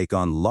hesitant to take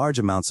on large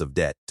amounts of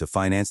debt to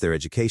finance their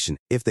education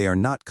if they are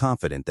not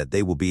confident that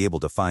they will be able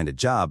to find a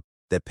job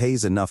that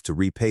pays enough to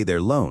repay their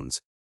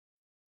loans.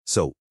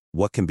 So,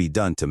 what can be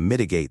done to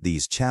mitigate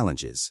these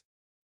challenges?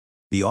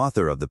 The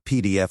author of the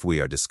PDF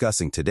we are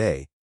discussing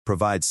today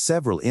provides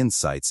several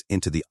insights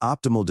into the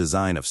optimal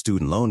design of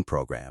student loan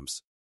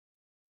programs.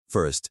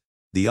 First,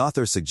 the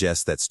author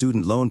suggests that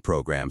student loan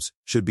programs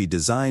should be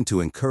designed to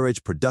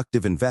encourage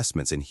productive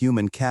investments in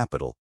human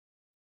capital.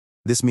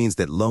 This means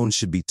that loans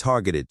should be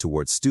targeted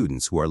towards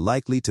students who are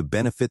likely to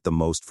benefit the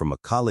most from a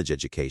college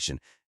education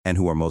and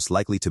who are most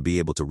likely to be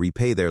able to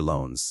repay their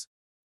loans.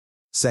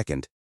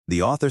 Second,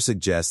 the author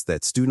suggests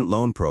that student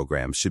loan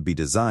programs should be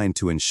designed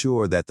to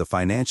ensure that the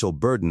financial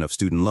burden of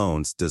student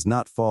loans does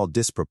not fall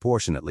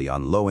disproportionately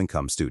on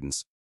low-income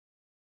students.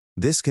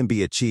 This can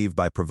be achieved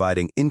by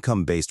providing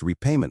income-based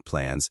repayment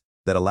plans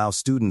that allow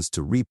students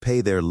to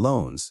repay their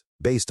loans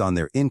based on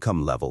their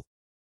income level.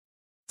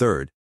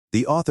 Third,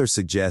 the author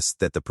suggests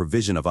that the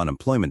provision of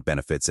unemployment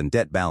benefits and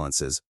debt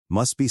balances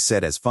must be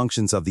set as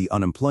functions of the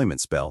unemployment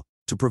spell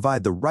to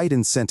provide the right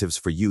incentives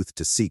for youth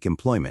to seek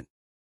employment.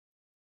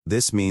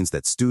 This means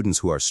that students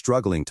who are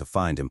struggling to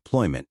find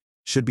employment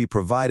should be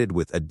provided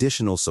with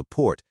additional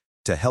support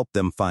to help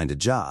them find a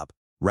job,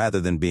 rather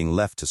than being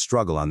left to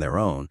struggle on their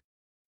own.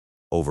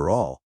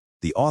 Overall,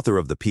 the author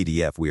of the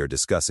PDF we are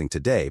discussing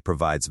today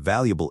provides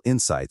valuable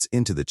insights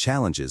into the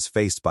challenges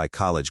faced by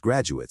college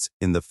graduates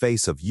in the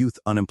face of youth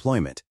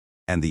unemployment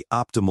and the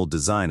optimal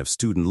design of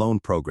student loan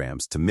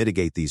programs to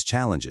mitigate these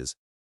challenges.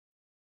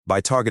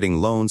 By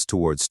targeting loans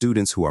towards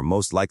students who are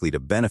most likely to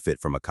benefit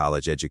from a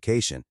college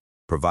education,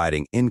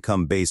 providing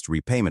income-based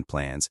repayment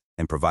plans,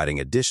 and providing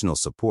additional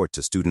support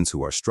to students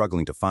who are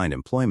struggling to find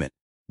employment,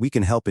 we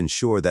can help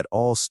ensure that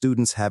all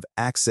students have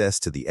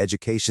access to the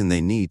education they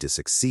need to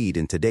succeed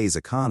in today's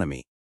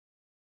economy.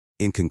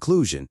 In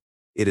conclusion,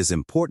 it is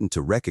important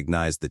to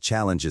recognize the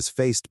challenges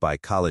faced by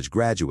college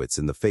graduates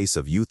in the face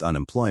of youth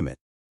unemployment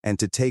and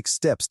to take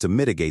steps to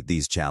mitigate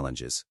these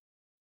challenges.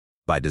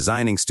 By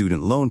designing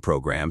student loan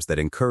programs that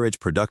encourage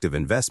productive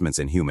investments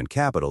in human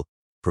capital,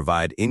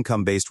 provide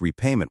income-based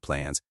repayment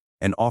plans,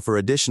 and offer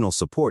additional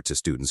support to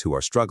students who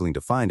are struggling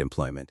to find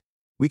employment,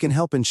 we can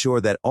help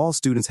ensure that all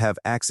students have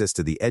access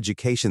to the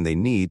education they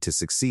need to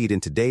succeed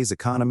in today's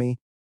economy.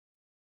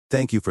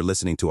 Thank you for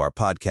listening to our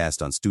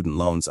podcast on student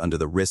loans under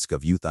the risk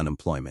of youth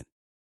unemployment.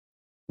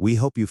 We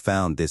hope you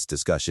found this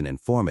discussion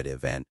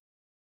informative and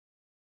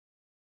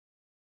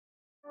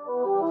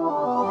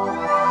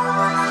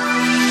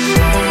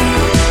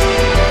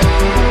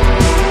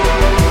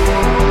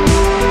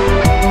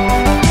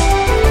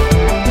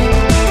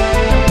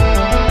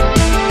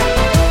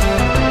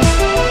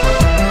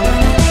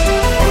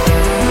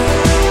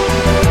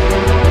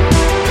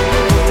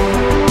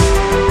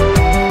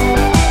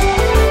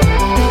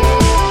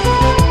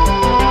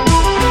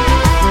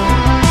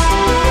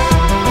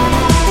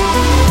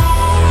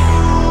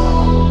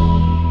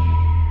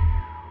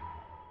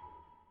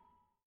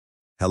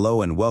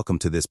Hello and welcome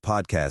to this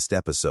podcast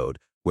episode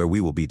where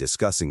we will be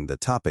discussing the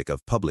topic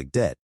of public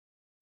debt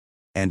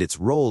and its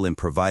role in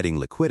providing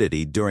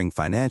liquidity during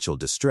financial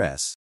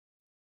distress.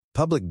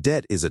 Public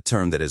debt is a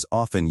term that is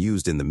often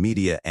used in the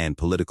media and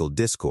political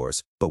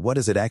discourse, but what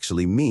does it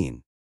actually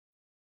mean?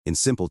 In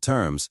simple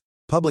terms,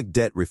 Public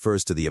debt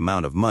refers to the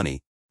amount of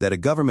money that a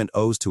government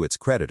owes to its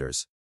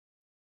creditors.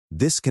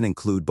 This can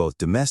include both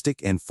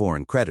domestic and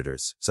foreign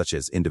creditors, such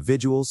as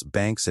individuals,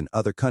 banks, and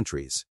other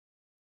countries.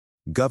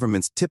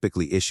 Governments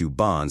typically issue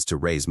bonds to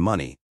raise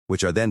money,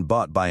 which are then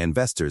bought by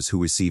investors who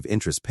receive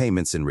interest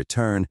payments in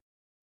return.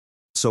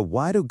 So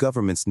why do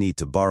governments need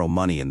to borrow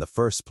money in the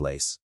first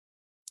place?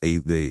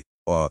 There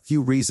are a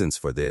few reasons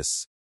for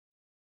this.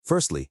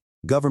 Firstly,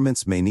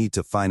 governments may need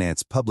to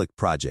finance public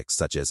projects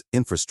such as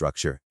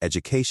infrastructure,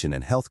 education,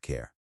 and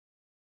healthcare.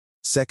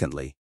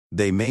 Secondly,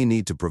 they may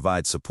need to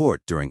provide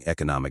support during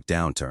economic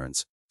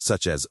downturns,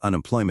 such as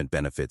unemployment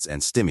benefits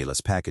and stimulus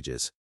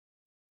packages.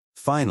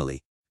 Finally,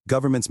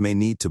 governments may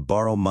need to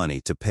borrow money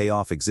to pay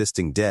off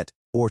existing debt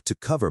or to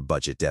cover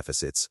budget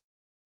deficits.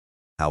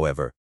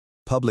 However,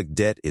 public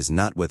debt is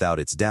not without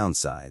its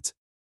downsides.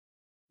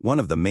 One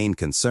of the main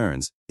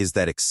concerns is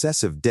that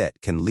excessive debt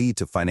can lead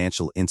to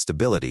financial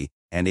instability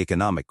and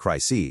economic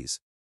crises.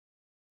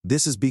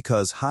 This is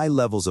because high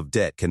levels of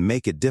debt can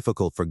make it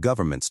difficult for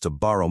governments to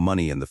borrow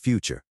money in the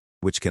future,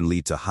 which can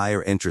lead to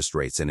higher interest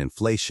rates and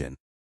inflation.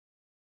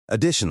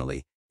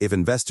 Additionally, if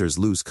investors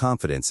lose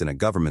confidence in a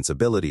government's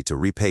ability to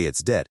repay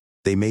its debt,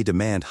 they may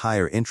demand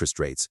higher interest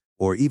rates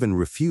or even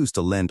refuse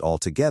to lend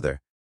altogether.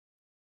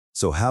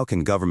 So how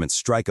can governments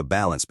strike a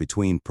balance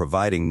between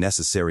providing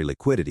necessary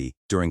liquidity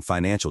during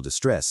financial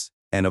distress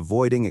and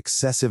avoiding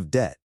excessive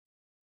debt?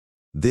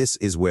 This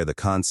is where the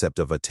concept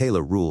of a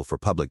Taylor rule for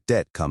public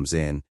debt comes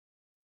in.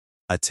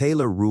 A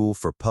Taylor rule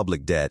for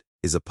public debt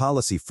is a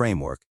policy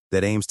framework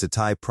that aims to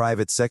tie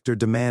private sector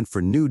demand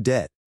for new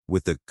debt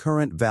with the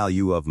current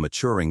value of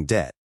maturing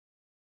debt.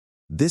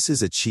 This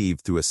is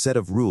achieved through a set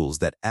of rules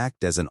that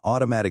act as an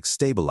automatic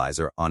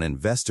stabilizer on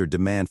investor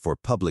demand for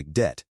public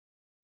debt.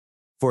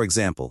 For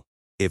example,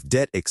 if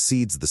debt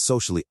exceeds the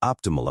socially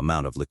optimal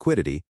amount of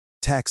liquidity,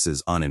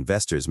 taxes on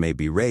investors may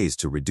be raised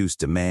to reduce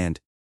demand.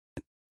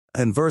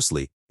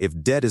 Conversely,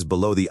 if debt is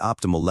below the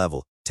optimal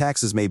level,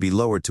 taxes may be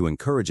lowered to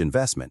encourage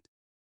investment.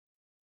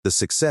 The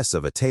success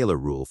of a Taylor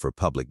rule for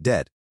public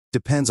debt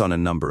depends on a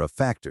number of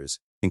factors,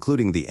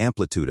 including the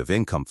amplitude of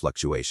income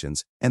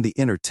fluctuations and the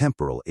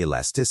intertemporal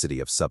elasticity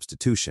of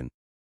substitution.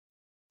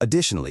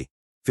 Additionally,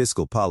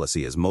 fiscal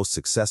policy is most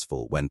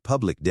successful when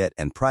public debt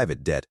and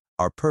private debt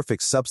are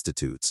perfect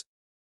substitutes.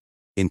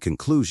 In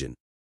conclusion,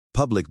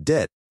 public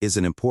debt is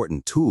an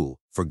important tool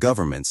for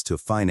governments to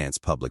finance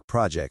public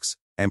projects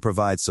and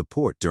provide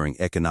support during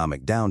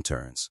economic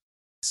downturns.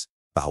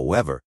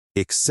 However,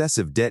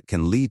 excessive debt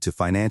can lead to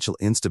financial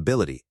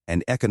instability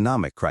and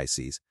economic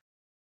crises.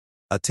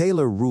 A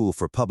Taylor rule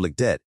for public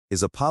debt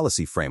is a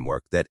policy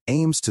framework that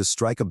aims to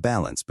strike a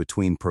balance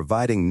between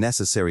providing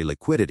necessary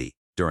liquidity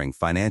during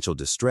financial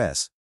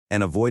distress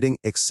and avoiding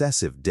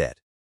excessive debt.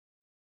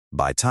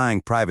 By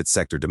tying private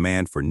sector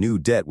demand for new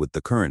debt with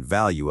the current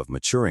value of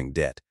maturing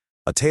debt,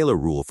 a Taylor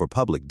rule for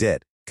public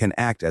debt can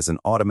act as an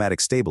automatic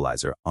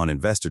stabilizer on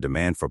investor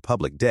demand for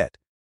public debt.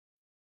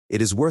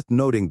 It is worth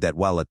noting that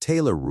while a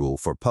Taylor rule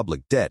for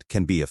public debt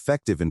can be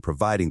effective in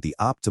providing the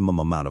optimum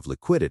amount of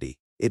liquidity,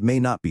 it may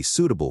not be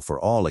suitable for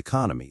all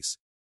economies.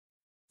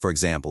 For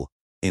example,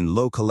 in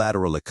low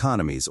collateral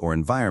economies or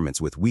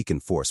environments with weak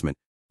enforcement,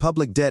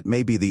 public debt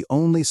may be the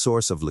only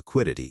source of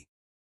liquidity.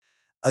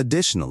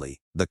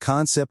 Additionally, the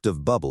concept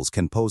of bubbles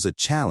can pose a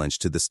challenge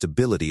to the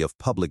stability of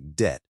public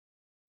debt.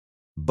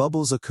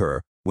 Bubbles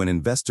occur when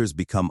investors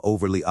become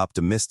overly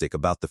optimistic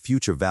about the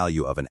future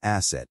value of an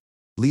asset,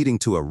 leading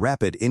to a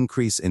rapid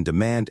increase in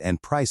demand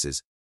and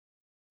prices.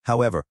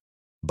 However,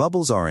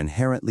 bubbles are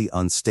inherently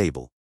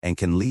unstable and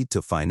can lead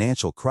to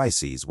financial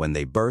crises when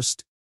they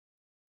burst.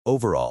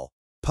 Overall,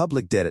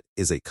 public debt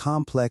is a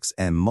complex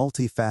and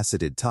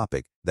multifaceted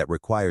topic that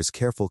requires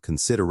careful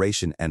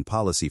consideration and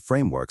policy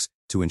frameworks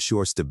to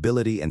ensure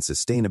stability and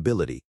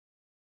sustainability.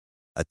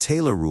 A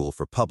Taylor rule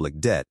for public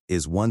debt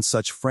is one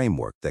such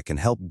framework that can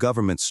help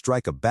governments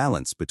strike a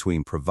balance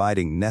between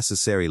providing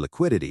necessary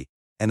liquidity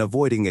and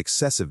avoiding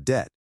excessive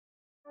debt.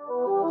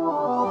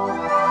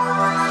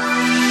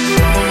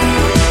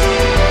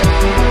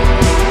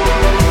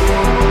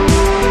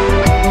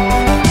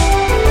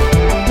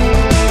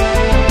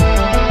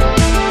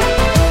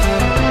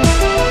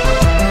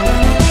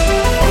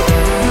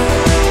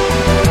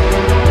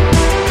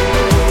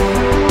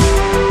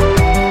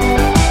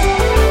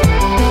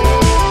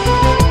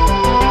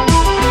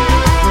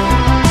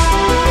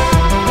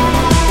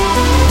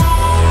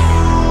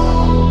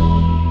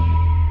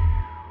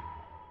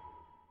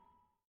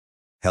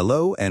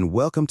 Hello and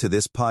welcome to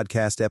this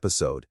podcast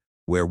episode,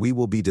 where we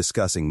will be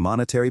discussing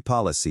monetary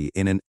policy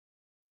in an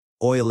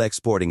oil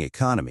exporting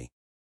economy.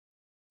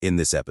 In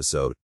this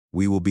episode,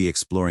 we will be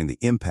exploring the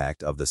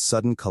impact of the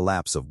sudden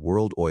collapse of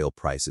world oil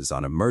prices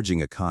on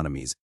emerging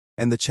economies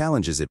and the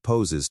challenges it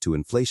poses to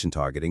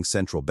inflation-targeting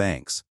central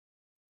banks.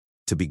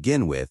 To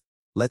begin with,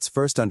 let's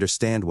first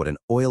understand what an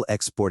oil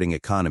exporting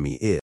economy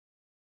is.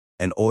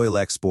 An oil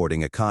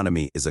exporting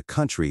economy is a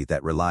country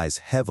that relies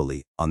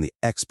heavily on the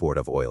export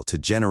of oil to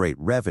generate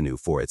revenue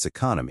for its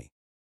economy.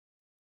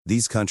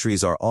 These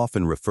countries are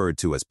often referred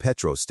to as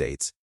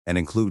petrostates, and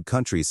include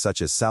countries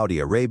such as Saudi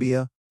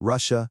Arabia,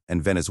 Russia,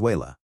 and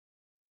Venezuela.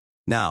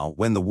 Now,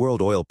 when the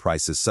world oil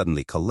prices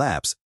suddenly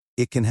collapse,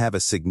 it can have a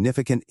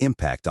significant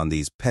impact on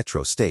these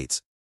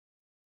petrostates.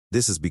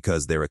 This is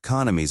because their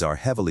economies are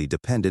heavily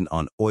dependent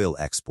on oil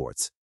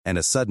exports, and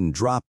a sudden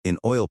drop in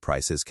oil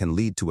prices can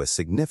lead to a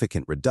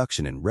significant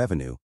reduction in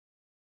revenue.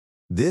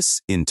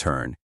 This, in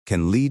turn,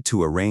 can lead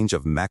to a range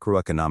of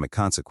macroeconomic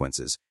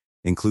consequences,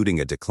 including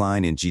a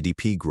decline in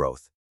GDP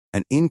growth,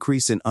 an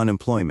increase in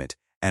unemployment,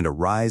 and a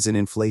rise in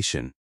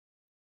inflation.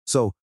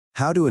 So,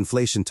 how do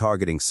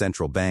inflation-targeting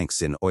central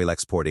banks in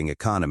oil-exporting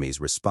economies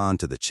respond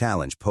to the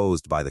challenge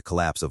posed by the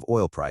collapse of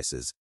oil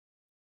prices?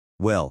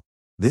 Well,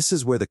 this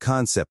is where the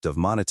concept of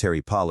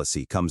monetary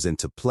policy comes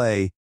into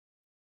play.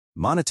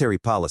 Monetary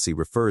policy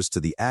refers to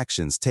the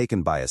actions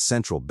taken by a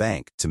central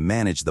bank to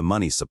manage the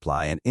money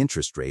supply and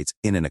interest rates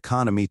in an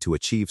economy to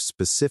achieve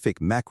specific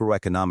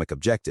macroeconomic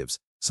objectives,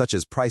 such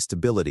as price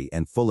stability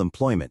and full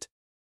employment.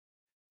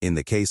 In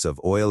the case of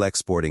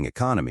oil-exporting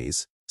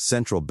economies,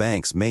 central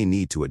banks may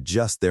need to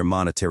adjust their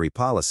monetary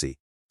policy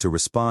to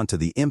respond to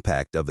the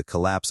impact of the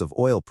collapse of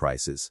oil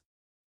prices.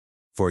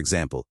 For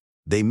example,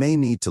 they may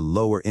need to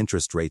lower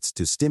interest rates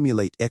to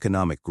stimulate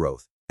economic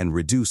growth and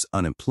reduce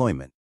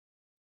unemployment.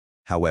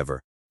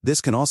 However,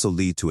 this can also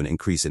lead to an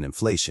increase in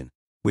inflation,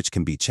 which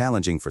can be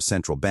challenging for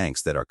central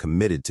banks that are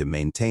committed to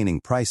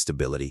maintaining price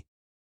stability.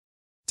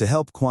 To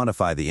help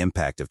quantify the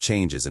impact of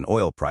changes in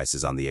oil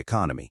prices on the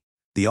economy,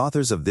 the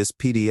authors of this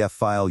PDF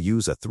file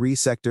use a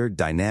three-sector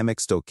dynamic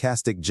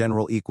stochastic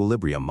general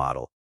equilibrium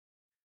model.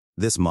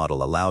 This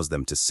model allows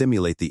them to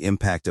simulate the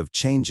impact of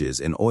changes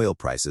in oil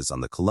prices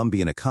on the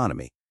Colombian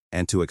economy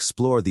and to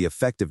explore the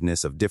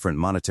effectiveness of different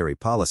monetary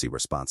policy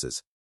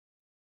responses.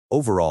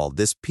 Overall,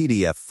 this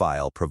PDF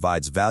file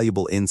provides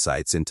valuable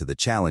insights into the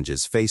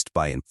challenges faced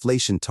by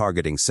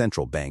inflation-targeting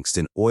central banks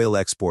in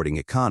oil-exporting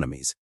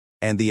economies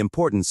and the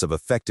importance of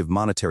effective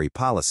monetary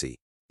policy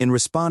in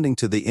responding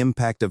to the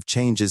impact of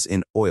changes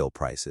in oil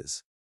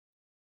prices.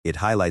 It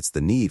highlights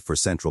the need for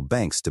central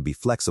banks to be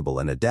flexible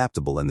and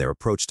adaptable in their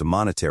approach to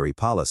monetary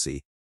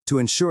policy to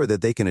ensure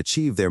that they can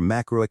achieve their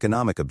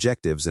macroeconomic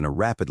objectives in a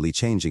rapidly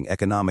changing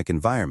economic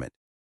environment.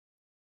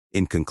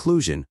 In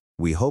conclusion,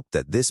 we hope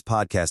that this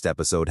podcast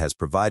episode has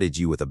provided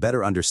you with a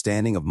better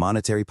understanding of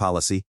monetary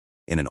policy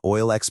in an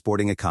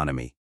oil-exporting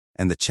economy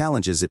and the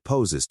challenges it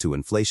poses to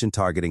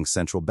inflation-targeting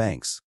central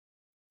banks.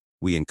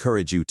 We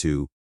encourage you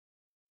to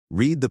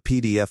read the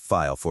PDF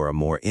file for a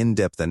more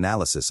in-depth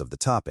analysis of the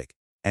topic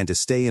and to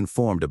stay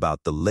informed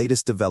about the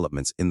latest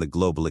developments in the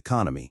global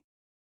economy.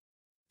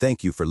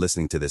 Thank you for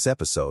listening to this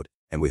episode,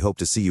 and we hope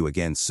to see you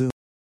again soon.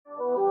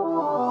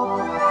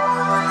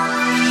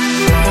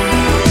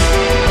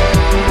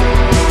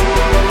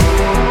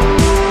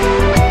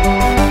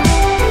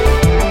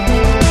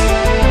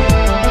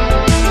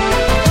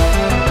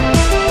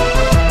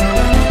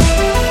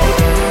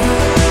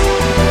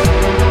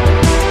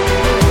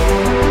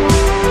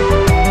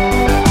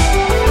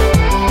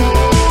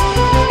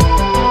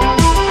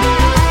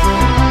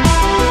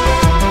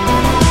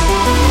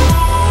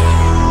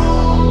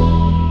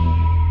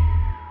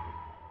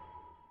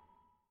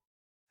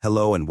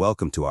 Hello and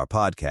welcome to our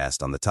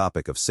podcast on the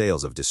topic of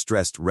sales of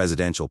distressed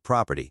residential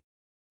property.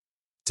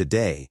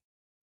 Today,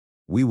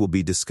 we will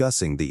be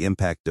discussing the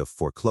impact of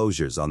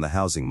foreclosures on the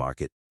housing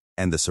market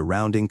and the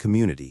surrounding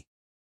community.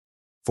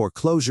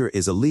 Foreclosure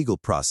is a legal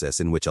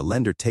process in which a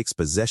lender takes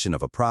possession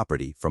of a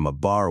property from a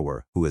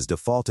borrower who has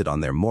defaulted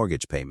on their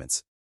mortgage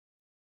payments.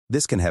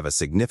 This can have a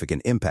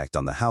significant impact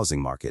on the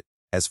housing market,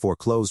 as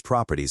foreclosed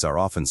properties are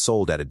often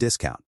sold at a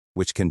discount,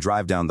 which can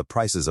drive down the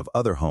prices of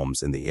other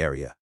homes in the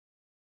area.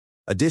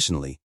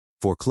 Additionally,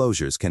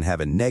 foreclosures can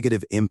have a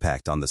negative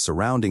impact on the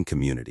surrounding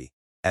community,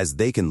 as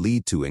they can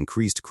lead to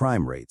increased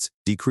crime rates,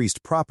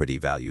 decreased property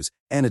values,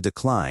 and a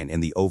decline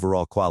in the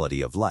overall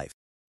quality of life.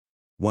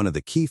 One of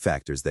the key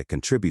factors that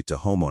contribute to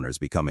homeowners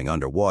becoming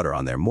underwater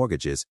on their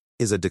mortgages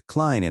is a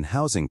decline in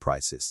housing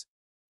prices.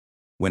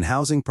 When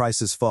housing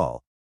prices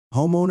fall,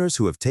 homeowners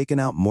who have taken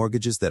out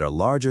mortgages that are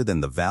larger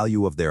than the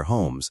value of their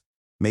homes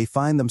may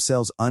find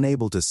themselves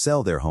unable to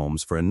sell their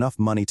homes for enough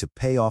money to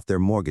pay off their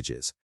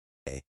mortgages.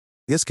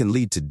 This can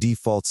lead to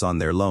defaults on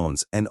their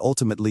loans and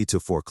ultimately to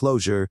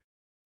foreclosure.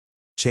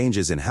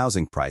 Changes in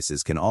housing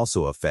prices can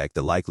also affect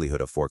the likelihood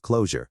of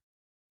foreclosure.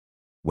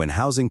 When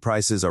housing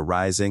prices are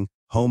rising,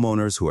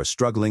 homeowners who are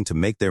struggling to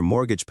make their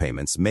mortgage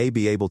payments may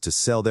be able to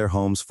sell their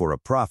homes for a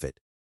profit,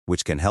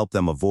 which can help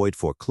them avoid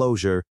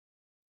foreclosure.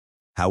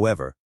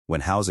 However,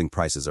 when housing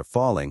prices are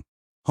falling,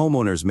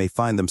 homeowners may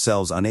find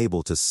themselves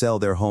unable to sell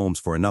their homes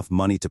for enough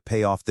money to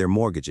pay off their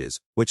mortgages,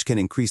 which can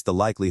increase the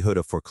likelihood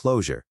of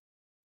foreclosure.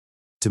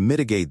 To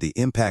mitigate the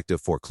impact of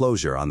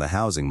foreclosure on the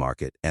housing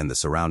market and the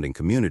surrounding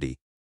community,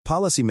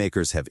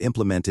 policymakers have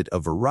implemented a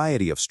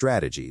variety of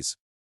strategies.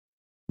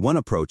 One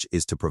approach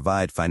is to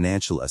provide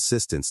financial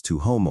assistance to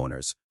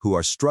homeowners who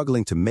are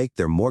struggling to make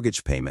their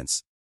mortgage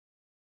payments.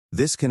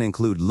 This can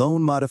include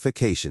loan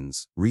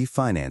modifications,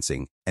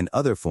 refinancing, and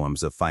other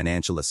forms of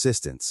financial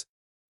assistance.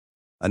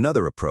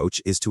 Another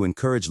approach is to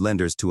encourage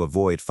lenders to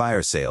avoid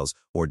fire sales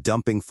or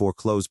dumping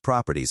foreclosed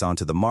properties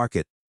onto the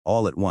market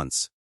all at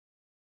once.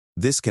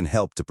 This can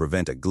help to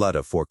prevent a glut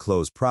of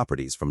foreclosed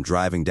properties from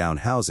driving down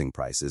housing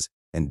prices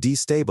and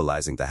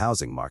destabilizing the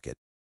housing market.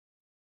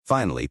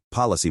 Finally,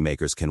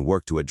 policymakers can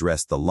work to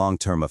address the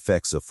long-term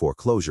effects of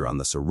foreclosure on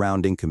the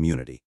surrounding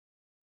community.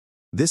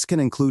 This can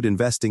include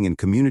investing in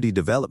community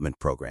development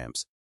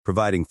programs,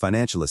 providing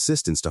financial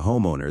assistance to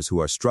homeowners who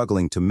are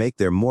struggling to make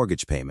their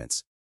mortgage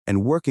payments,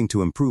 and working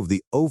to improve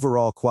the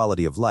overall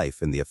quality of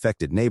life in the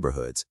affected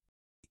neighborhoods.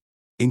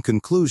 In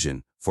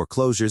conclusion,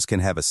 foreclosures can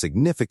have a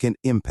significant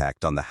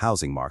impact on the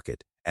housing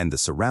market and the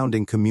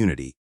surrounding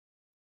community.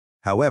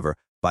 However,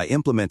 by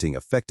implementing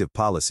effective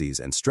policies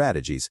and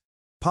strategies,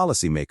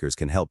 policymakers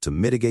can help to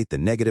mitigate the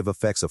negative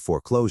effects of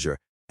foreclosure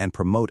and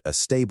promote a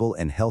stable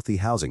and healthy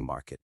housing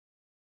market.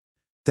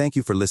 Thank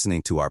you for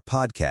listening to our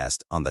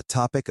podcast on the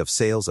topic of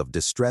sales of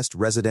distressed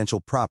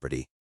residential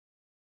property.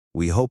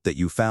 We hope that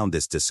you found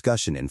this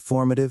discussion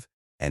informative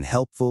and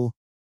helpful.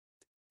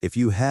 If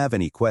you have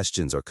any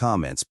questions or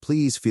comments,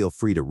 please feel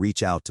free to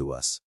reach out to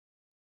us.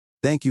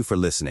 Thank you for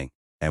listening,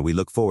 and we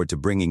look forward to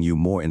bringing you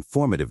more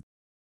informative.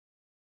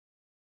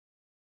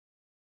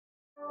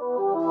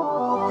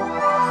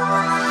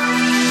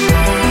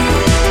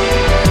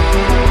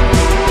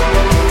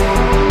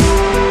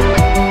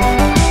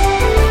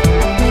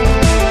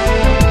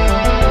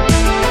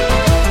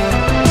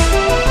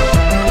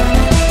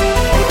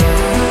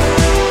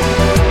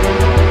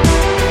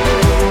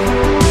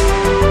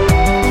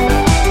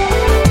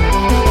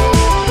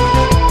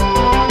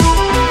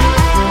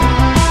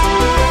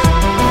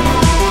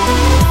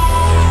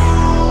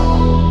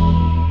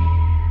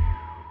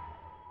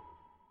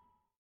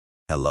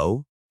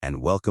 Hello,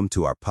 and welcome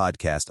to our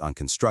podcast on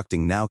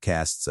constructing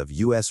nowcasts of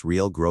U.S.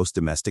 real gross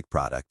domestic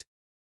product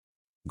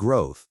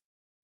growth.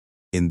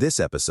 In this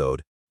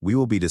episode, we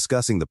will be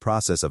discussing the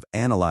process of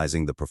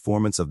analyzing the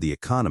performance of the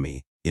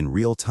economy in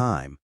real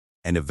time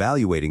and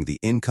evaluating the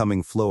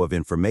incoming flow of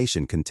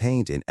information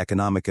contained in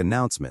economic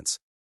announcements.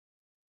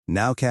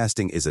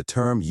 Nowcasting is a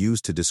term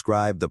used to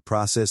describe the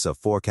process of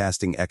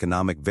forecasting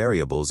economic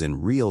variables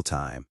in real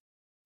time.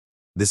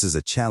 This is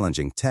a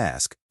challenging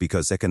task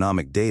because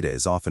economic data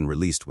is often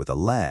released with a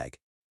lag,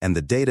 and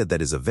the data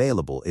that is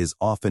available is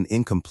often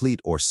incomplete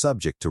or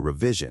subject to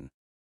revision.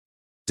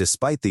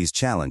 Despite these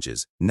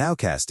challenges,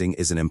 nowcasting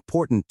is an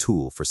important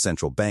tool for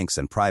central banks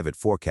and private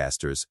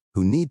forecasters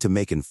who need to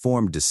make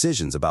informed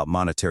decisions about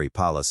monetary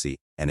policy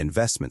and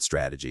investment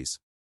strategies.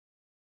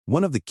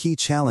 One of the key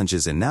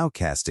challenges in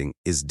nowcasting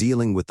is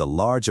dealing with the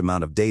large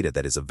amount of data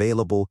that is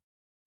available.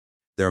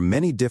 There are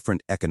many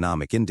different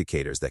economic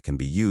indicators that can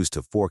be used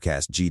to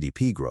forecast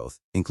GDP growth,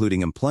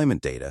 including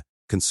employment data,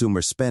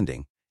 consumer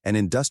spending, and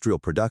industrial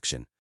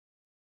production.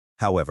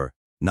 However,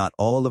 not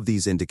all of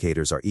these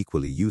indicators are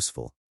equally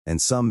useful,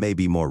 and some may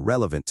be more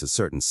relevant to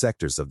certain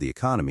sectors of the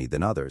economy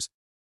than others.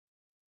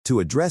 To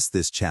address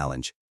this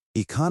challenge,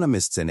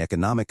 economists and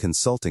economic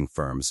consulting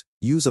firms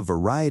use a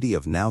variety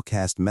of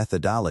nowcast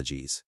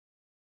methodologies.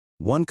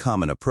 One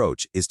common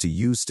approach is to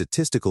use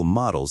statistical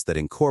models that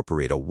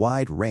incorporate a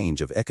wide range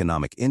of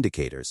economic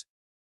indicators.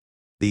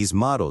 These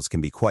models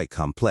can be quite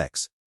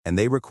complex, and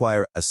they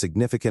require a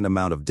significant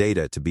amount of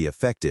data to be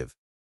effective.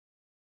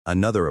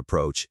 Another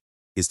approach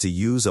is to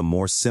use a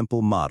more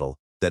simple model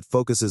that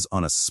focuses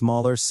on a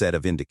smaller set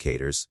of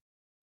indicators.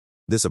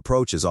 This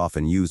approach is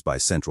often used by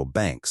central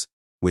banks,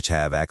 which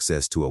have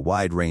access to a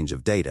wide range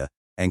of data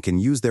and can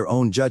use their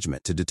own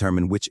judgment to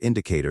determine which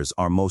indicators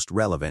are most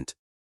relevant.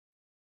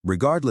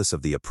 Regardless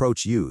of the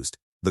approach used,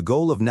 the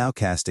goal of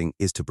nowcasting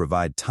is to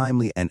provide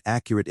timely and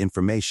accurate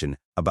information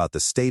about the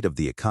state of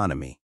the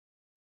economy.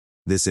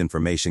 This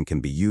information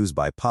can be used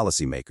by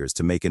policymakers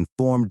to make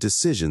informed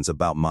decisions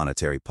about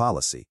monetary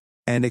policy,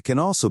 and it can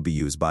also be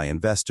used by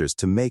investors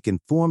to make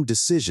informed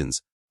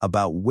decisions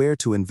about where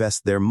to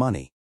invest their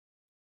money.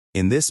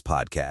 In this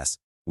podcast,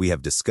 we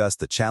have discussed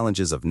the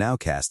challenges of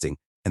nowcasting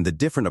and the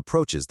different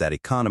approaches that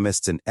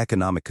economists and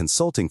economic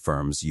consulting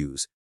firms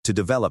use to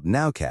develop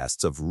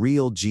nowcasts of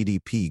real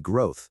GDP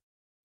growth.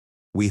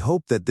 We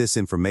hope that this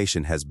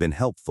information has been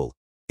helpful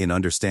in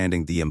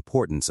understanding the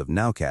importance of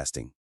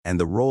nowcasting and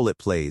the role it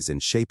plays in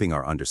shaping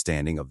our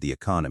understanding of the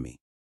economy.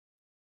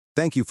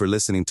 Thank you for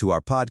listening to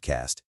our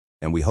podcast,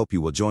 and we hope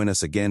you will join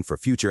us again for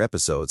future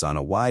episodes on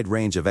a wide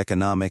range of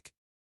economic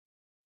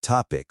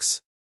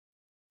topics.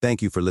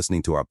 Thank you for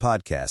listening to our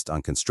podcast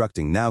on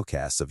constructing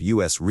nowcasts of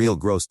U.S. real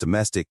gross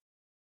domestic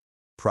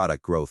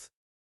product growth.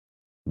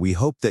 We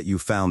hope that you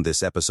found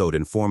this episode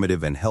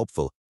informative and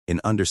helpful in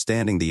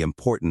understanding the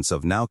importance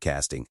of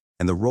nowcasting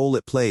and the role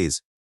it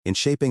plays in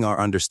shaping our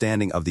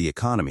understanding of the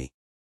economy.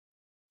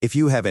 If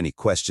you have any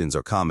questions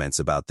or comments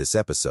about this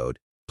episode,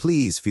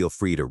 please feel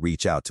free to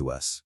reach out to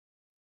us.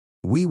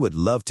 We would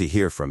love to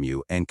hear from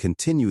you and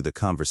continue the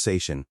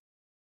conversation.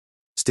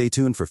 Stay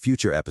tuned for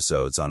future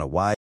episodes on a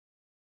wide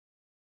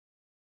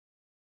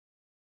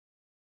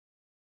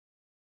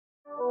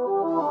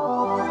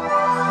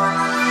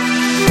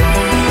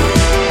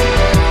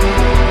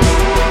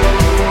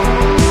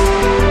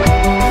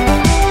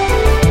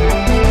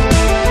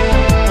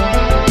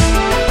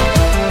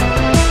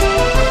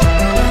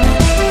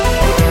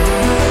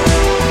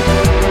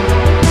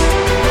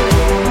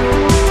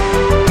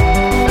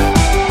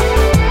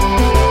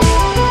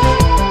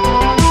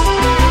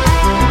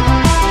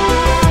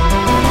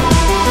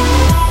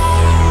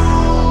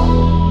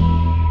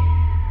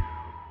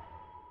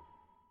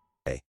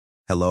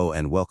Hello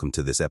and welcome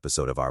to this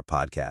episode of our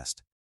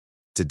podcast.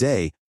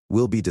 Today,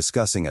 we'll be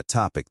discussing a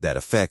topic that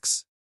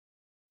affects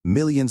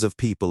millions of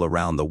people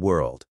around the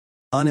world: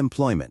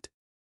 unemployment.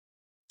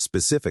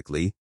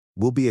 Specifically,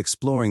 we'll be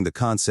exploring the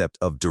concept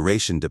of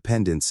duration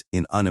dependence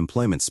in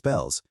unemployment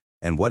spells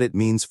and what it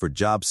means for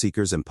job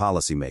seekers and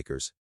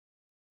policymakers.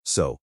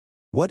 So,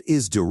 what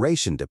is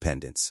duration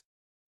dependence?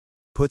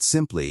 Put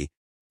simply,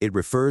 it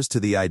refers to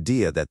the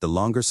idea that the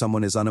longer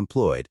someone is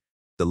unemployed,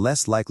 the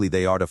less likely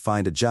they are to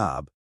find a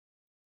job.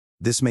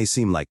 This may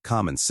seem like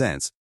common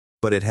sense,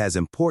 but it has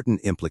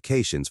important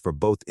implications for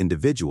both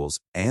individuals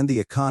and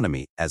the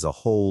economy as a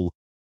whole.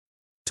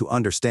 To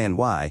understand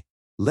why,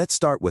 let's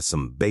start with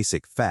some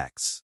basic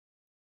facts.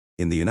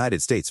 In the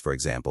United States, for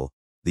example,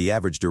 the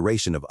average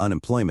duration of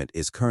unemployment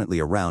is currently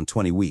around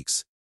 20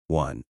 weeks.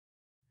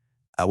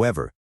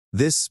 However,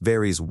 this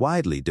varies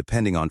widely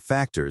depending on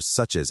factors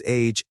such as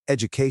age,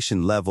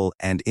 education level,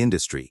 and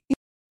industry.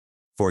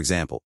 For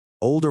example,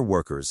 older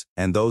workers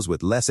and those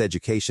with less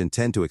education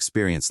tend to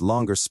experience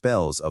longer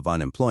spells of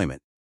unemployment.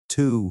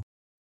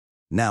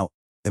 Now,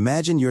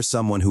 imagine you're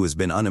someone who has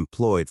been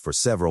unemployed for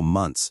several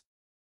months.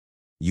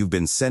 You've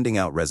been sending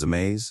out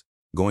resumes,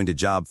 going to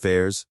job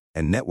fairs,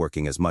 and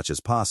networking as much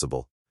as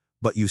possible,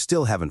 but you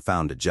still haven't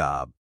found a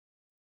job.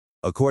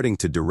 According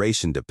to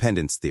duration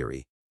dependence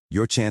theory,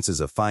 your chances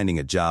of finding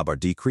a job are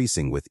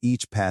decreasing with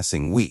each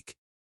passing week.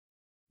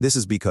 This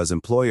is because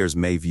employers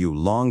may view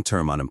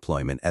long-term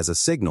unemployment as a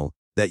signal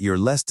that you're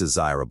less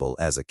desirable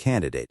as a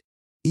candidate,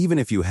 even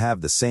if you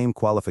have the same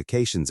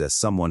qualifications as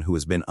someone who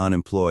has been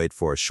unemployed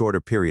for a shorter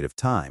period of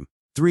time.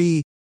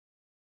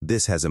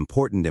 This has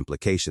important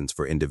implications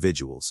for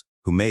individuals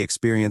who may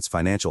experience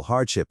financial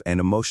hardship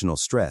and emotional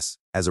stress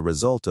as a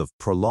result of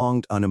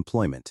prolonged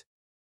unemployment.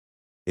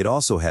 It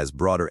also has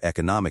broader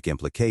economic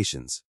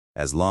implications,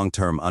 as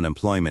long-term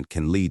unemployment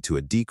can lead to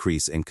a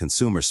decrease in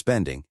consumer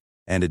spending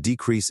and a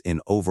decrease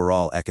in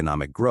overall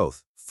economic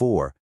growth.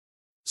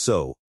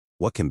 So,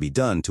 what can be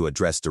done to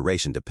address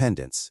duration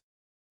dependence?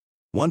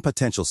 One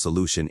potential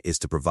solution is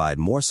to provide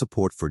more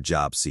support for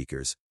job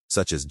seekers,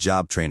 such as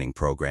job training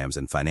programs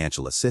and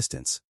financial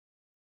assistance.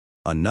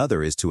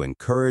 Another is to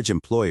encourage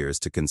employers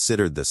to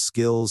consider the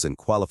skills and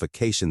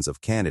qualifications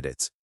of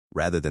candidates,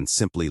 rather than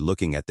simply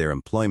looking at their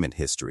employment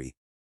history.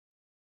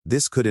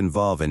 This could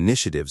involve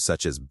initiatives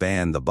such as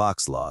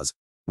ban-the-box laws,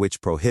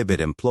 which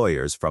prohibit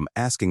employers from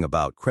asking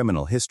about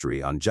criminal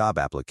history on job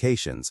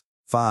applications.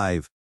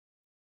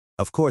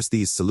 Of course,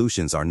 these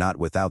solutions are not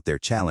without their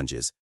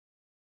challenges.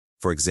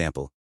 For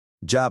example,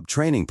 job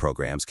training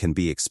programs can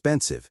be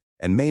expensive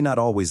and may not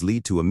always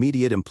lead to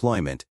immediate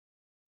employment.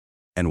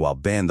 And while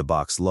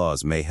ban-the-box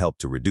laws may help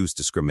to reduce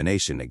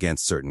discrimination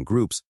against certain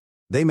groups,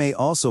 they may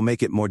also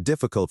make it more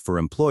difficult for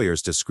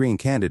employers to screen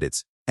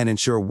candidates and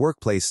ensure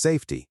workplace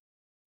safety.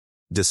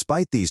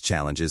 Despite these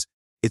challenges,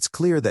 it's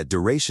clear that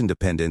duration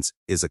dependence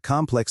is a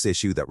complex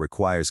issue that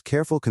requires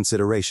careful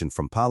consideration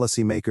from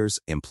policymakers,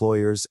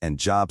 employers, and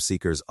job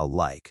seekers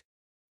alike.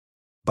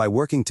 By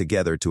working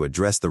together to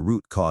address the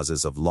root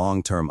causes of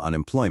long-term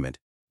unemployment,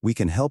 we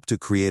can help to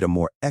create a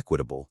more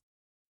equitable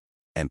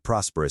and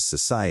prosperous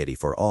society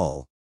for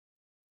all.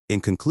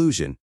 In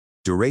conclusion,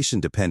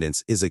 duration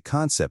dependence is a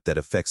concept that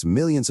affects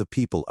millions of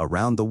people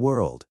around the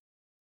world.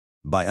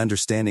 By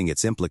understanding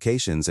its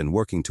implications and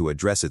working to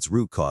address its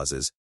root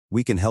causes,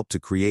 we can help to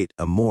create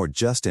a more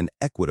just and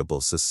equitable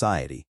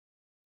society.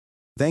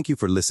 Thank you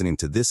for listening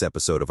to this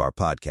episode of our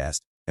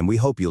podcast, and we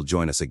hope you'll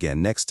join us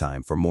again next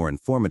time for more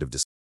informative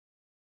discussion.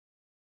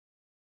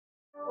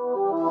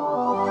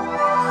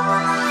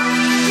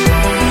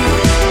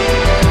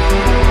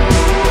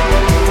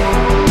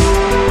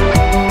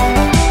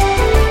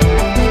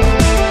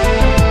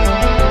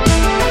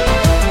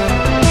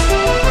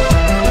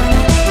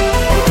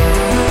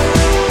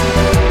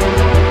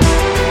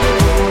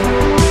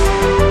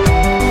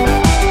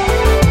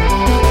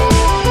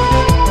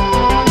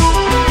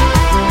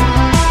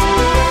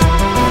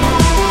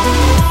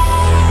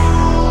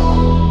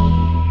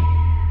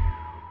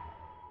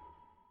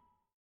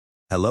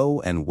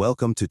 Hello and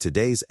welcome to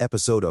today's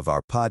episode of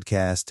our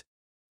podcast.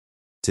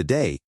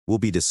 Today, we'll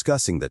be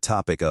discussing the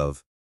topic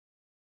of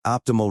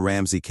optimal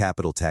Ramsey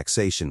capital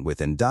taxation with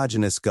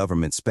endogenous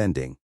government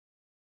spending.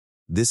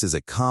 This is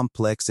a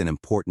complex and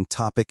important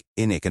topic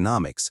in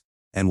economics,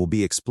 and we'll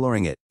be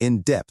exploring it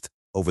in depth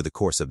over the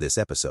course of this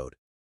episode.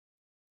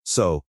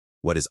 So,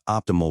 what is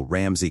optimal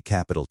Ramsey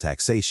capital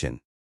taxation?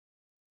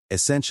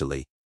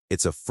 Essentially,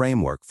 it's a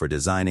framework for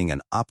designing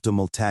an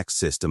optimal tax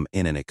system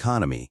in an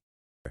economy.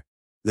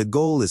 The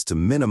goal is to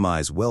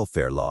minimize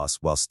welfare loss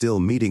while still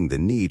meeting the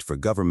need for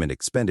government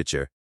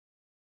expenditure.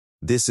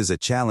 This is a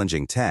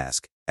challenging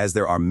task, as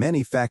there are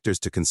many factors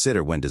to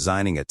consider when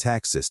designing a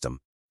tax system,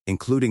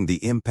 including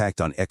the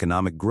impact on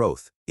economic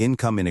growth,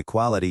 income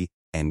inequality,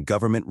 and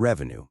government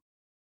revenue.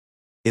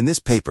 In this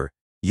paper,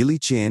 Yili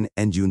Qian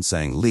and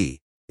Yunsang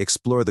Li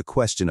explore the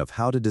question of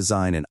how to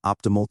design an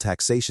optimal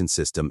taxation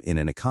system in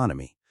an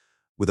economy,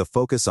 with a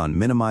focus on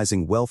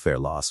minimizing welfare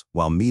loss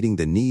while meeting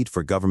the need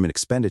for government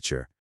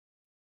expenditure.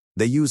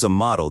 They use a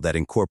model that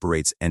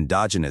incorporates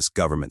endogenous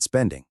government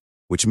spending,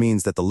 which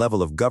means that the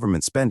level of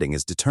government spending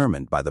is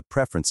determined by the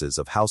preferences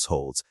of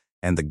households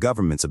and the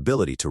government's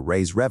ability to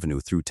raise revenue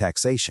through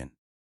taxation.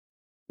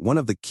 One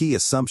of the key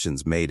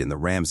assumptions made in the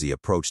Ramsey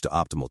approach to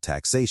optimal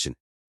taxation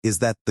is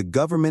that the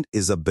government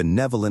is a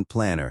benevolent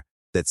planner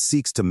that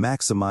seeks to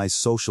maximize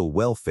social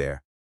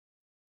welfare.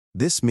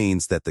 This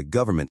means that the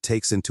government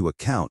takes into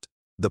account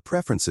the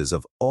preferences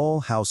of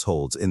all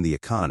households in the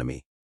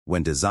economy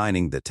when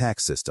designing the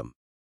tax system.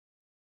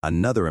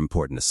 Another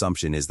important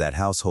assumption is that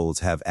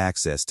households have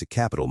access to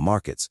capital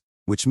markets,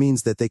 which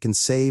means that they can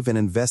save and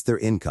invest their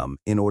income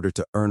in order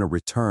to earn a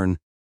return.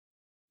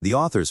 The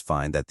authors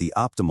find that the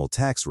optimal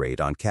tax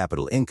rate on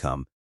capital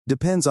income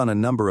depends on a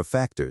number of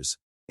factors,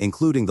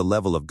 including the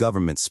level of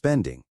government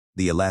spending,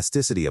 the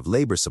elasticity of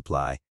labor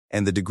supply,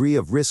 and the degree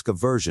of risk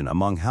aversion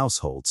among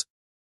households.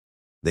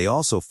 They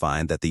also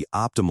find that the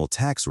optimal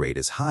tax rate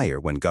is higher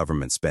when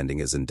government spending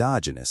is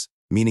endogenous,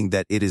 meaning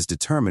that it is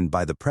determined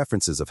by the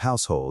preferences of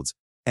households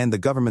and the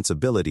government's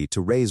ability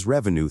to raise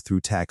revenue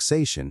through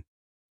taxation.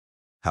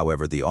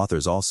 However, the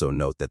authors also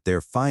note that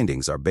their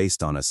findings are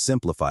based on a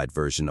simplified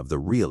version of the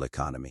real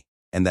economy,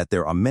 and that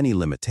there are many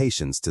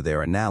limitations to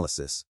their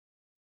analysis.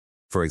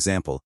 For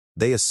example,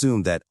 they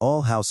assume that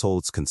all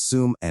households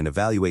consume and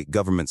evaluate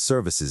government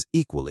services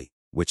equally,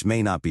 which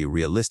may not be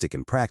realistic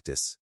in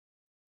practice.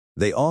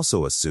 They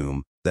also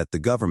assume that the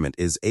government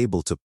is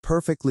able to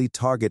perfectly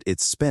target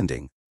its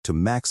spending to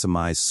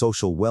maximize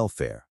social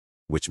welfare,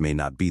 which may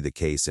not be the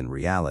case in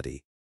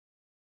reality.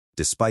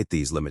 Despite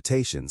these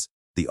limitations,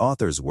 the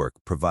author's work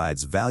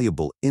provides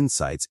valuable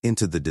insights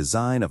into the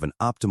design of an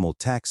optimal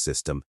tax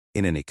system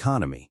in an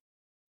economy.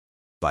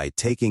 By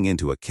taking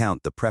into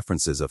account the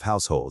preferences of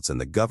households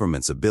and the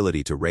government's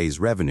ability to raise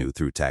revenue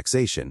through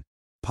taxation,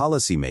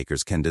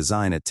 policymakers can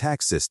design a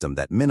tax system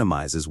that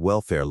minimizes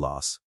welfare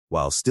loss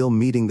while still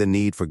meeting the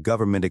need for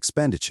government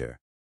expenditure.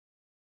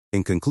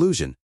 In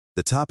conclusion,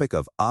 the topic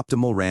of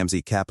optimal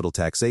Ramsey capital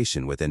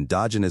taxation with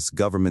endogenous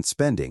government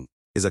spending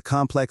is a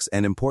complex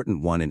and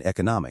important one in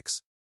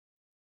economics.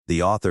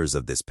 The authors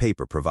of this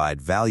paper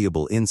provide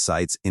valuable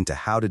insights into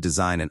how to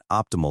design an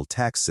optimal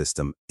tax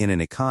system in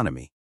an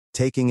economy,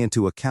 taking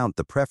into account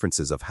the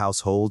preferences of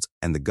households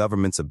and the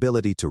government's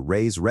ability to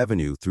raise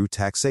revenue through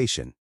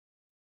taxation.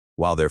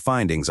 While their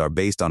findings are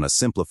based on a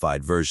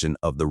simplified version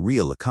of the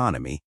real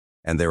economy,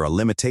 and there are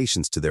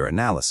limitations to their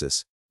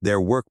analysis, their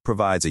work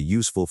provides a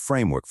useful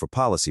framework for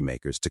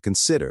policymakers to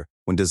consider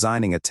when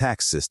designing a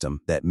tax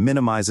system that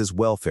minimizes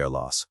welfare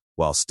loss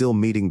while still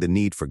meeting the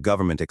need for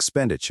government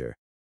expenditure.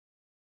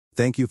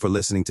 Thank you for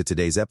listening to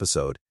today's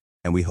episode,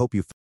 and we hope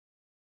you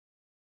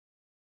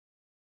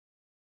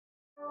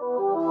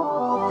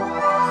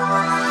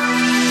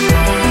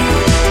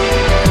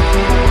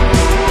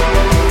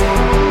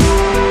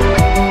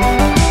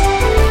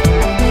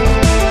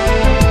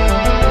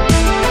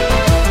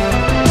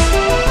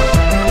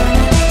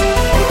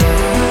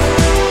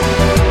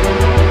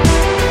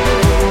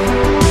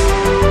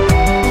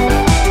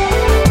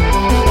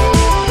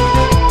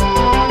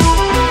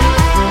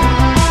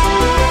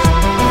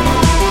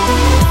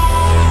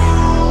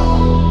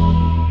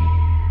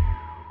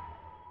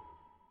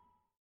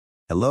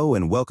Hello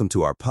and welcome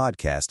to our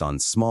podcast on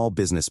small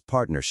business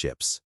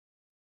partnerships.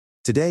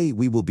 Today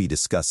we will be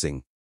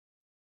discussing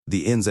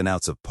the ins and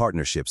outs of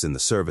partnerships in the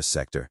service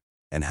sector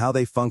and how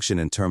they function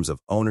in terms of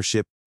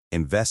ownership,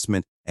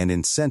 investment, and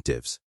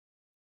incentives.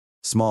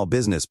 Small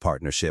business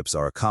partnerships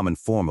are a common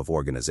form of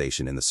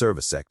organization in the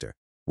service sector,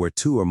 where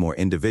two or more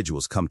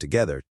individuals come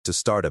together to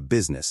start a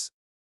business.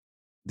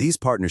 These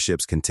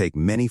partnerships can take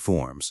many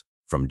forms,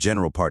 from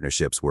general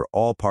partnerships where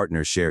all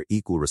partners share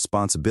equal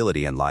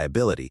responsibility and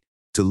liability,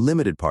 to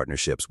limited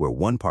partnerships where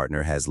one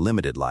partner has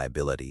limited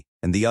liability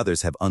and the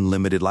others have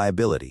unlimited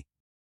liability.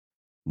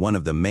 One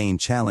of the main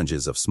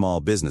challenges of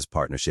small business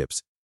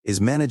partnerships is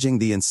managing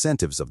the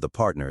incentives of the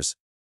partners.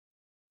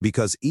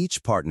 Because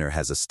each partner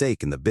has a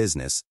stake in the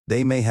business,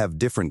 they may have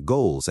different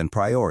goals and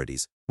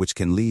priorities, which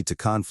can lead to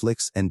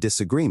conflicts and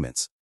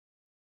disagreements.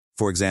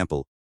 For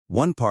example,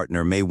 one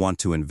partner may want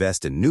to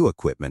invest in new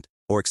equipment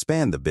or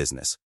expand the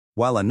business,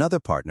 while another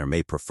partner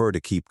may prefer to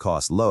keep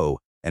costs low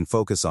and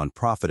focus on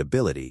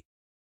profitability.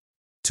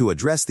 To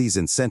address these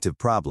incentive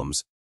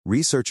problems,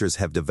 researchers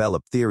have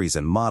developed theories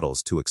and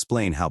models to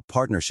explain how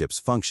partnerships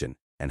function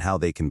and how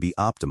they can be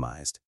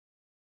optimized.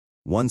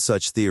 One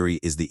such theory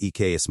is the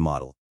EKS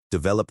model,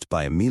 developed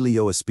by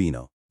Emilio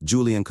Espino,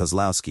 Julian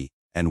Kozlowski,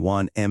 and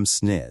Juan M.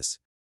 Sniz.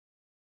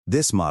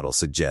 This model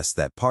suggests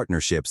that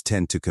partnerships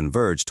tend to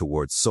converge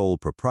towards sole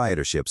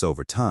proprietorships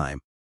over time,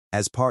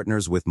 as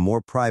partners with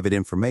more private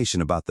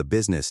information about the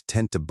business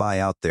tend to buy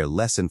out their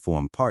less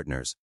informed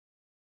partners.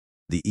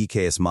 The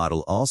EKS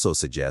model also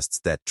suggests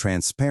that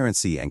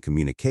transparency and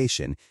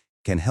communication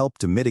can help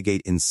to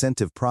mitigate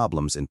incentive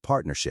problems in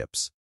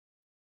partnerships.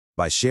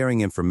 By sharing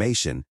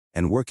information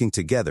and working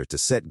together to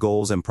set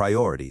goals and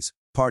priorities,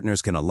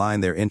 partners can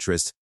align their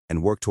interests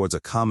and work towards a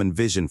common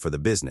vision for the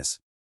business.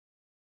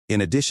 In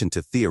addition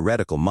to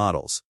theoretical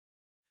models,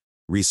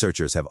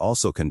 Researchers have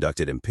also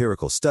conducted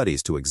empirical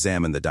studies to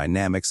examine the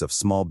dynamics of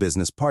small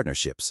business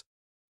partnerships.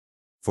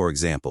 For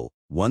example,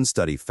 one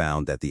study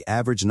found that the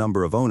average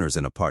number of owners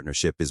in a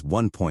partnership is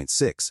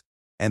 1.6,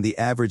 and the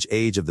average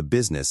age of the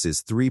business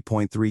is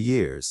 3.3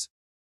 years.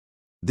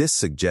 This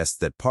suggests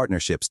that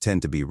partnerships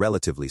tend to be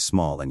relatively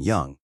small and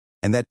young,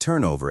 and that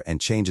turnover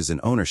and changes in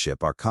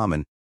ownership are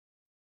common.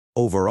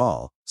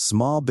 Overall,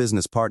 small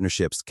business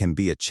partnerships can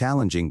be a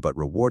challenging but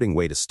rewarding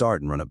way to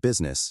start and run a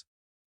business.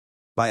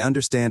 By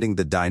understanding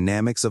the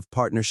dynamics of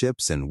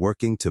partnerships and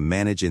working to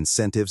manage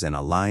incentives and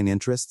align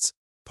interests,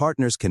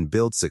 partners can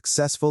build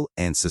successful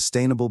and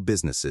sustainable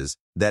businesses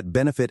that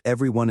benefit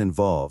everyone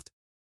involved.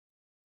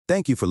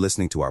 Thank you for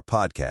listening to our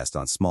podcast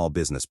on small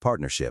business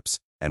partnerships,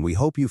 and we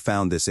hope you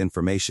found this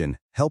information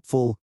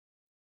helpful.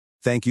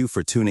 Thank you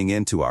for tuning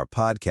in to our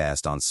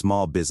podcast on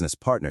small business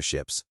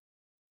partnerships.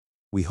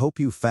 We hope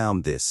you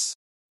found this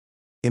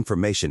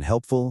information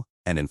helpful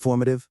and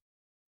informative.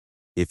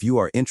 If you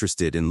are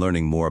interested in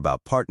learning more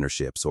about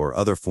partnerships or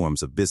other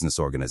forms of business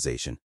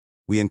organization,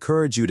 we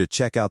encourage you to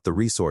check out the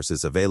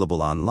resources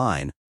available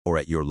online or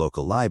at your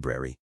local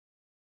library.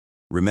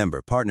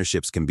 Remember,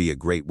 partnerships can be a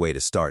great way to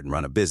start and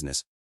run a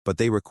business, but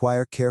they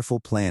require careful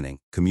planning,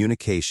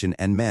 communication,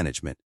 and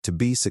management to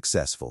be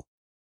successful.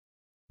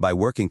 By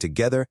working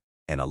together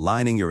and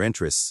aligning your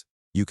interests,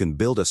 you can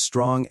build a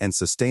strong and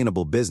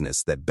sustainable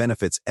business that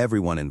benefits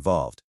everyone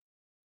involved.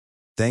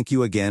 Thank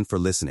you again for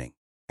listening,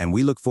 and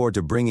we look forward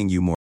to bringing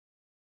you more